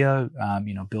studio,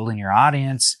 building your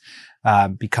audience,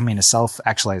 becoming a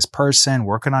self-actualized person,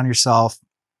 working on yourself.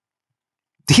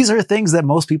 These are things that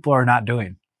most people are not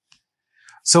doing.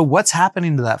 So what's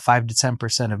happening to that 5 to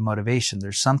 10% of motivation?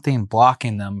 There's something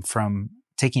blocking them from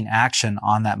taking action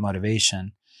on that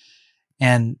motivation.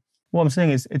 And what I'm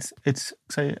saying is it's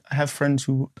say I have friends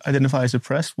who identify as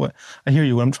depressed. What I hear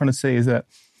you. What I'm trying to say is that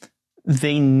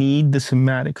they need the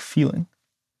somatic feeling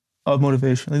of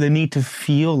motivation. Like, they need to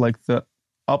feel like the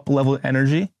up-level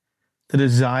energy, the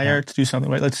desire to do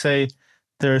something, right? Let's say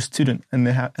they're a student and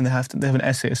they have an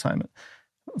essay assignment.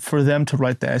 For them to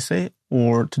write the essay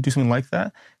or to do something like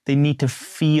that, they need to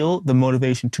feel the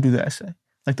motivation to do the essay,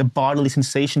 like the bodily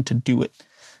sensation to do it.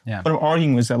 Yeah. What I'm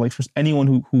arguing is that, like, for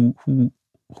anyone who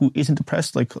isn't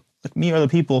depressed, like me or other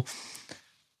people,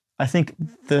 I think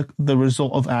the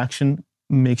result of action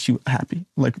makes you happy.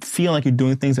 Like, feeling like you're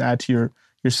doing things that add to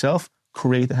yourself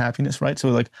create the happiness, right? So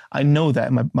like, I know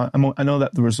that I know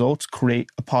that the results create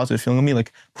a positive feeling in me.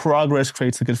 Like, progress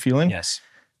creates a good feeling. Yes.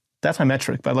 That's my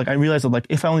metric. But like, I realize that, like,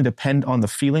 if I only depend on the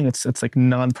feeling, it's like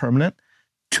non-permanent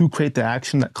to create the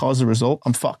action that causes the result,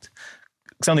 I'm fucked.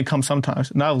 It's only comes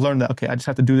sometimes. Now I've learned that, okay, I just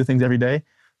have to do the things every day,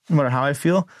 no matter how I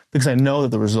feel, because I know that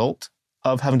the result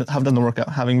of having done the workout,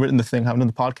 having written the thing, having done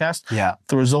the podcast,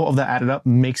 the result of that added up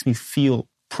makes me feel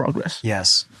progress.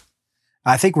 Yes.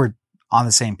 I think we're on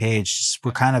the same page.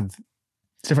 We're kind of...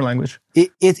 It's different language.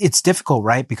 It's difficult,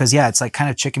 right? Because it's like kind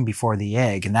of chicken before the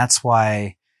egg. And that's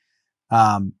why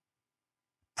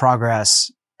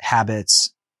progress,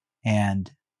 habits,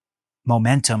 and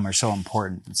momentum are so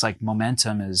important. It's like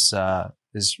momentum is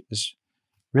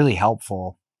really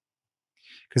helpful,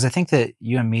 because I think that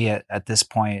you and me at this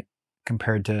point,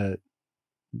 compared to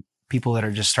people that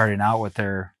are just starting out with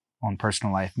their own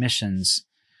personal life missions,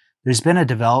 there's been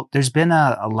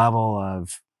a level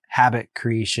of habit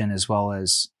creation, as well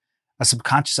as a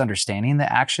subconscious understanding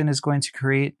that action is going to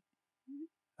create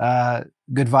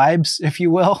good vibes, if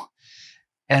you will.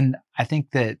 And I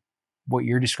think that what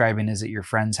you're describing is that your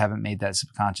friends haven't made that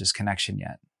subconscious connection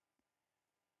yet.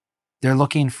 They're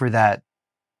looking for that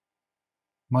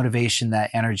motivation,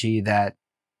 that energy, that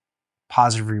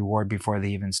positive reward before they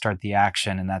even start the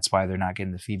action. And that's why they're not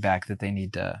getting the feedback that they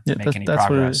need to make any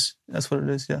progress. That's what it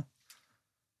is. Yeah.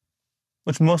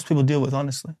 Which most people deal with,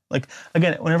 honestly. Like,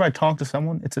 again, whenever I talk to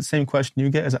someone, it's the same question you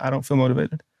get, is I don't feel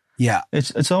motivated. Yeah.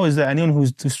 It's always that. Anyone who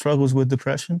struggles with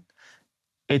depression,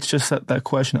 it's just that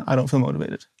question, I don't feel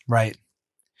motivated. Right.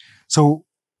 So,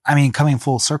 I mean, coming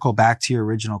full circle back to your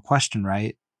original question,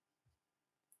 right?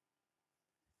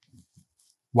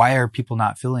 Why are people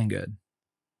not feeling good?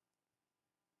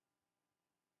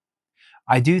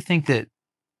 I do think that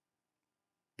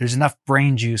there's enough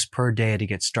brain juice per day to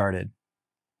get started.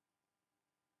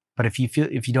 But if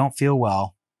you don't feel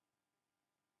well,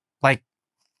 like,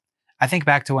 I think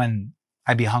back to when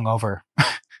I'd be hungover.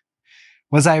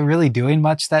 Was I really doing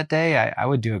much that day? I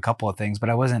would do a couple of things, but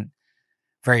I wasn't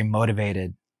very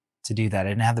motivated to do that. I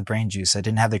didn't have the brain juice. I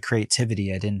didn't have the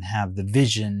creativity. I didn't have the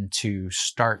vision to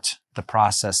start the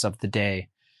process of the day.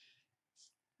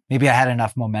 Maybe I had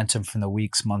enough momentum from the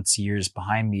weeks, months, years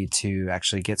behind me to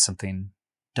actually get something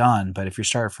done. But if you're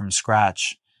starting from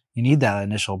scratch, you need that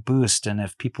initial boost. And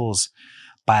if people's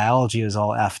biology is all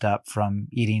effed up from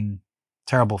eating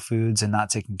terrible foods and not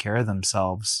taking care of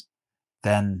themselves,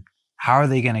 then how are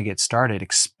they going to get started,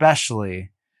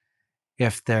 especially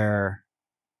if they're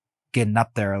getting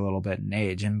up there a little bit in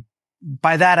age? And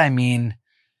by that, I mean,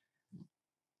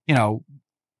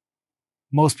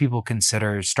 most people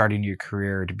consider starting your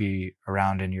career to be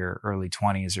around in your early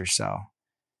 20s or so.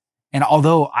 And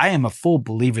although I am a full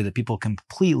believer that people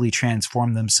completely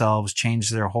transform themselves, change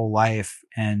their whole life,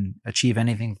 and achieve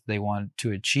anything that they want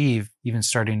to achieve, even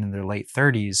starting in their late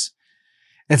 30s,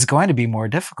 it's going to be more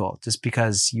difficult just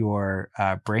because your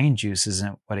brain juice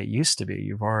isn't what it used to be.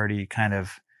 You've already kind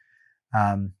of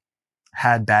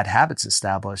had bad habits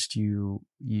established. And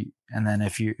then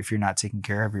if you're not taking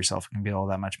care of yourself, it can be all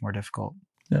that much more difficult.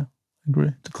 Yeah, I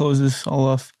agree. To close this all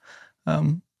off,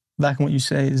 back on what you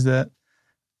say is that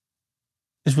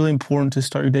it's really important to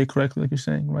start your day correctly, like you're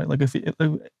saying, right? Like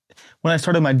when I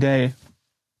started my day,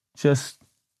 just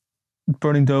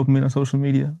burning dopamine on social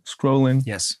media, scrolling,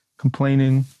 yes,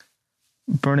 complaining,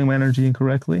 burning my energy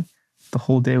incorrectly, the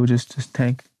whole day would just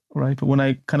tank, right? But when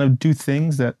I kind of do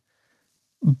things that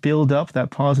build up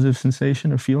that positive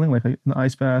sensation or feeling, like an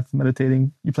ice bath,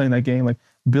 meditating, you're playing that game, like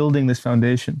building this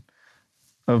foundation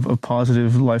of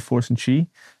positive life force and chi,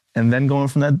 and then going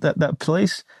from that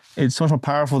place, it's so much more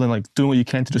powerful than like doing what you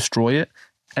can to destroy it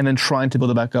and then trying to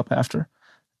build it back up after.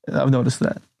 I've noticed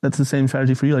that. That's the same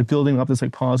strategy for you, like building up this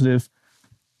like positive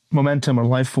momentum or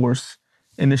life force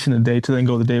initiating the day to then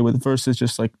go the day with, versus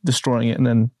just like destroying it and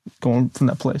then going from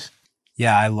that place.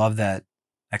 Yeah, I love that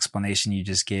explanation you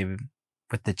just gave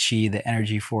with the chi, the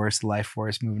energy force, the life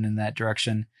force moving in that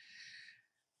direction.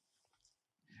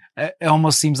 It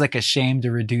almost seems like a shame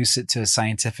to reduce it to a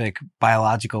scientific,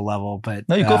 biological level, but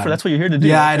no, you go for it. That's what you're here to do.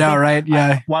 Yeah, I know, right?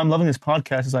 Yeah. Why I'm loving this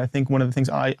podcast is I think one of the things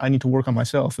I need to work on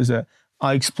myself is that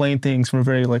I explain things from a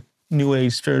very like new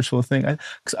age spiritual thing.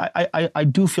 Because I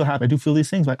do feel happy. I do feel these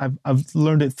things. Like I've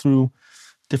learned it through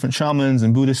different shamans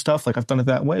and Buddhist stuff. Like I've done it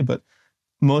that way, but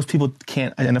most people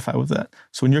can't identify with that.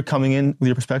 So when you're coming in with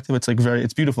your perspective, it's like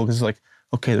it's beautiful because it's like,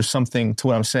 okay, there's something to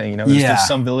what I'm saying. There's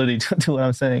some validity to what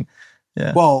I'm saying.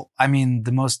 Yeah. Well, I mean,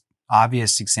 the most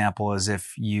obvious example is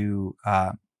if you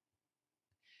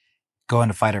go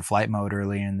into fight or flight mode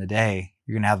early in the day,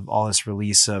 you're going to have all this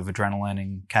release of adrenaline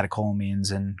and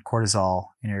catecholamines and cortisol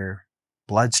in your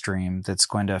bloodstream that's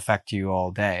going to affect you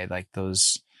all day. Like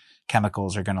those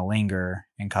chemicals are going to linger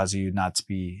and cause you not to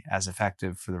be as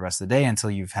effective for the rest of the day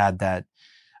until you've had that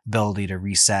ability to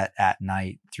reset at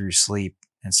night through sleep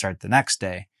and start the next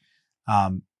day.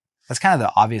 That's kind of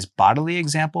the obvious bodily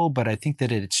example, but I think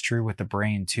that it's true with the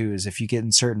brain too, is if you get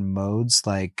in certain modes,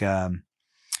 like,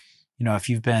 if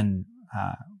you've been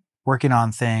working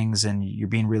on things and you're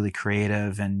being really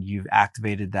creative and you've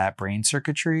activated that brain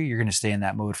circuitry, you're going to stay in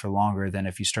that mode for longer than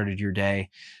if you started your day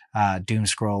doom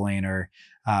scrolling or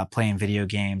playing video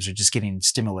games or just getting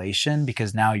stimulation,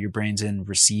 because now your brain's in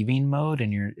receiving mode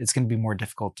and it's going to be more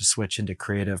difficult to switch into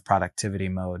creative productivity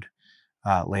mode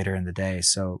later in the day.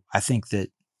 So I think that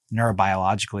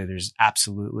neurobiologically, there's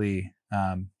absolutely,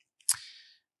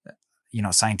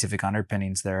 scientific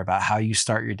underpinnings there about how you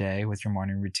start your day with your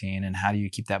morning routine and how do you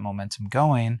keep that momentum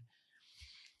going.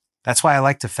 That's why I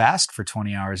like to fast for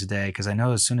 20 hours a day, because I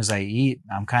know as soon as I eat,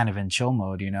 I'm kind of in chill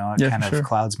mode, it kind of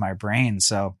clouds my brain.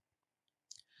 So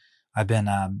I've been,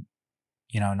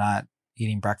 not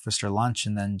eating breakfast or lunch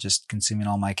and then just consuming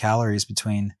all my calories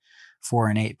between 4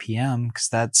 and 8 p.m. because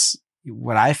that's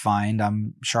what I find.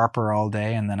 I'm sharper all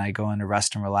day, and then I go into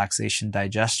rest and relaxation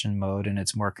digestion mode, and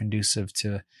it's more conducive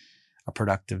to a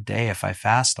productive day if I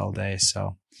fast all day.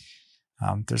 So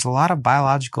there's a lot of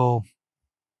biological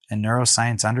and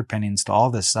neuroscience underpinnings to all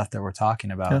this stuff that we're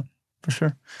talking about. Yeah, for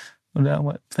sure. No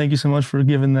doubt. Thank you so much for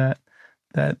giving that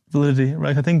validity,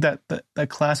 right? I think that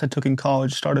class I took in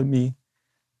college started me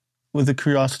with the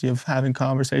curiosity of having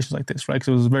conversations like this, right? Because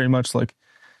it was very much like,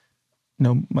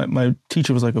 my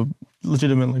teacher was like a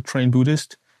legitimate trained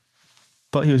Buddhist,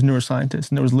 but he was a neuroscientist,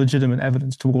 and there was legitimate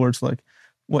evidence towards like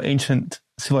what ancient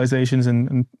civilizations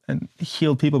and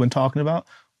healed people have been talking about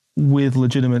with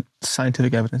legitimate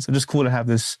scientific evidence. So just cool to have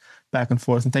this back and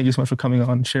forth. And thank you so much for coming on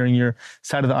and sharing your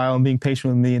side of the aisle and being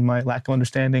patient with me and my lack of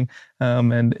understanding.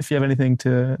 And if you have anything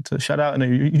to shout out on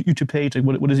your YouTube page, like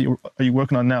what is it are you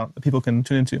working on now that people can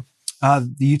tune into?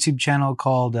 The YouTube channel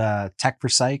called Tech for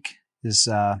Psych is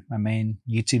my main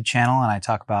YouTube channel, and I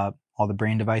talk about all the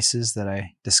brain devices that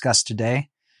I discussed today.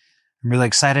 I'm really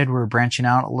excited. We're branching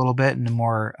out a little bit into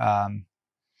more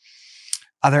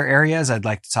other areas. I'd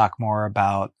like to talk more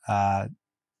about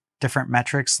different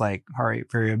metrics like heart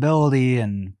rate variability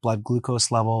and blood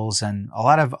glucose levels and a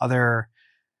lot of other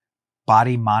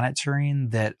body monitoring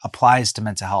that applies to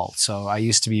mental health. So I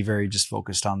used to be very just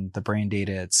focused on the brain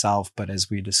data itself, but as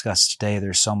we discussed today,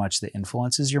 there's so much that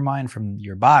influences your mind from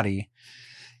your body,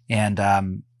 and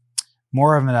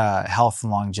more of a health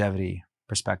and longevity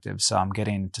perspective. So I'm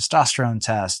getting testosterone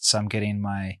tests. I'm getting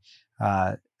my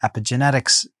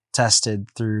epigenetics tested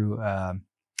through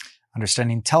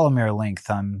understanding telomere length.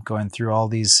 I'm going through all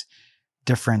these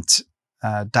different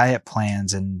diet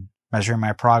plans and measuring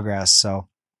my progress. So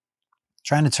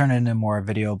trying to turn it into more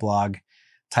video blog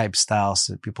type style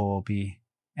so that people will be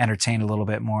entertained a little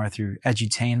bit more through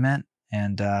edutainment.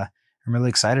 And I'm really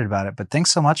excited about it. But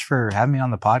thanks so much for having me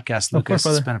on the podcast, Lucas.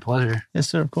 It's been a pleasure. Yes,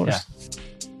 sir. Of course. Yeah.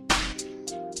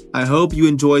 I hope you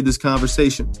enjoyed this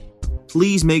conversation.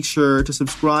 Please make sure to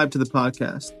subscribe to the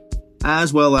podcast,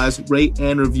 as well as rate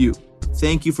and review.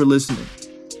 Thank you for listening.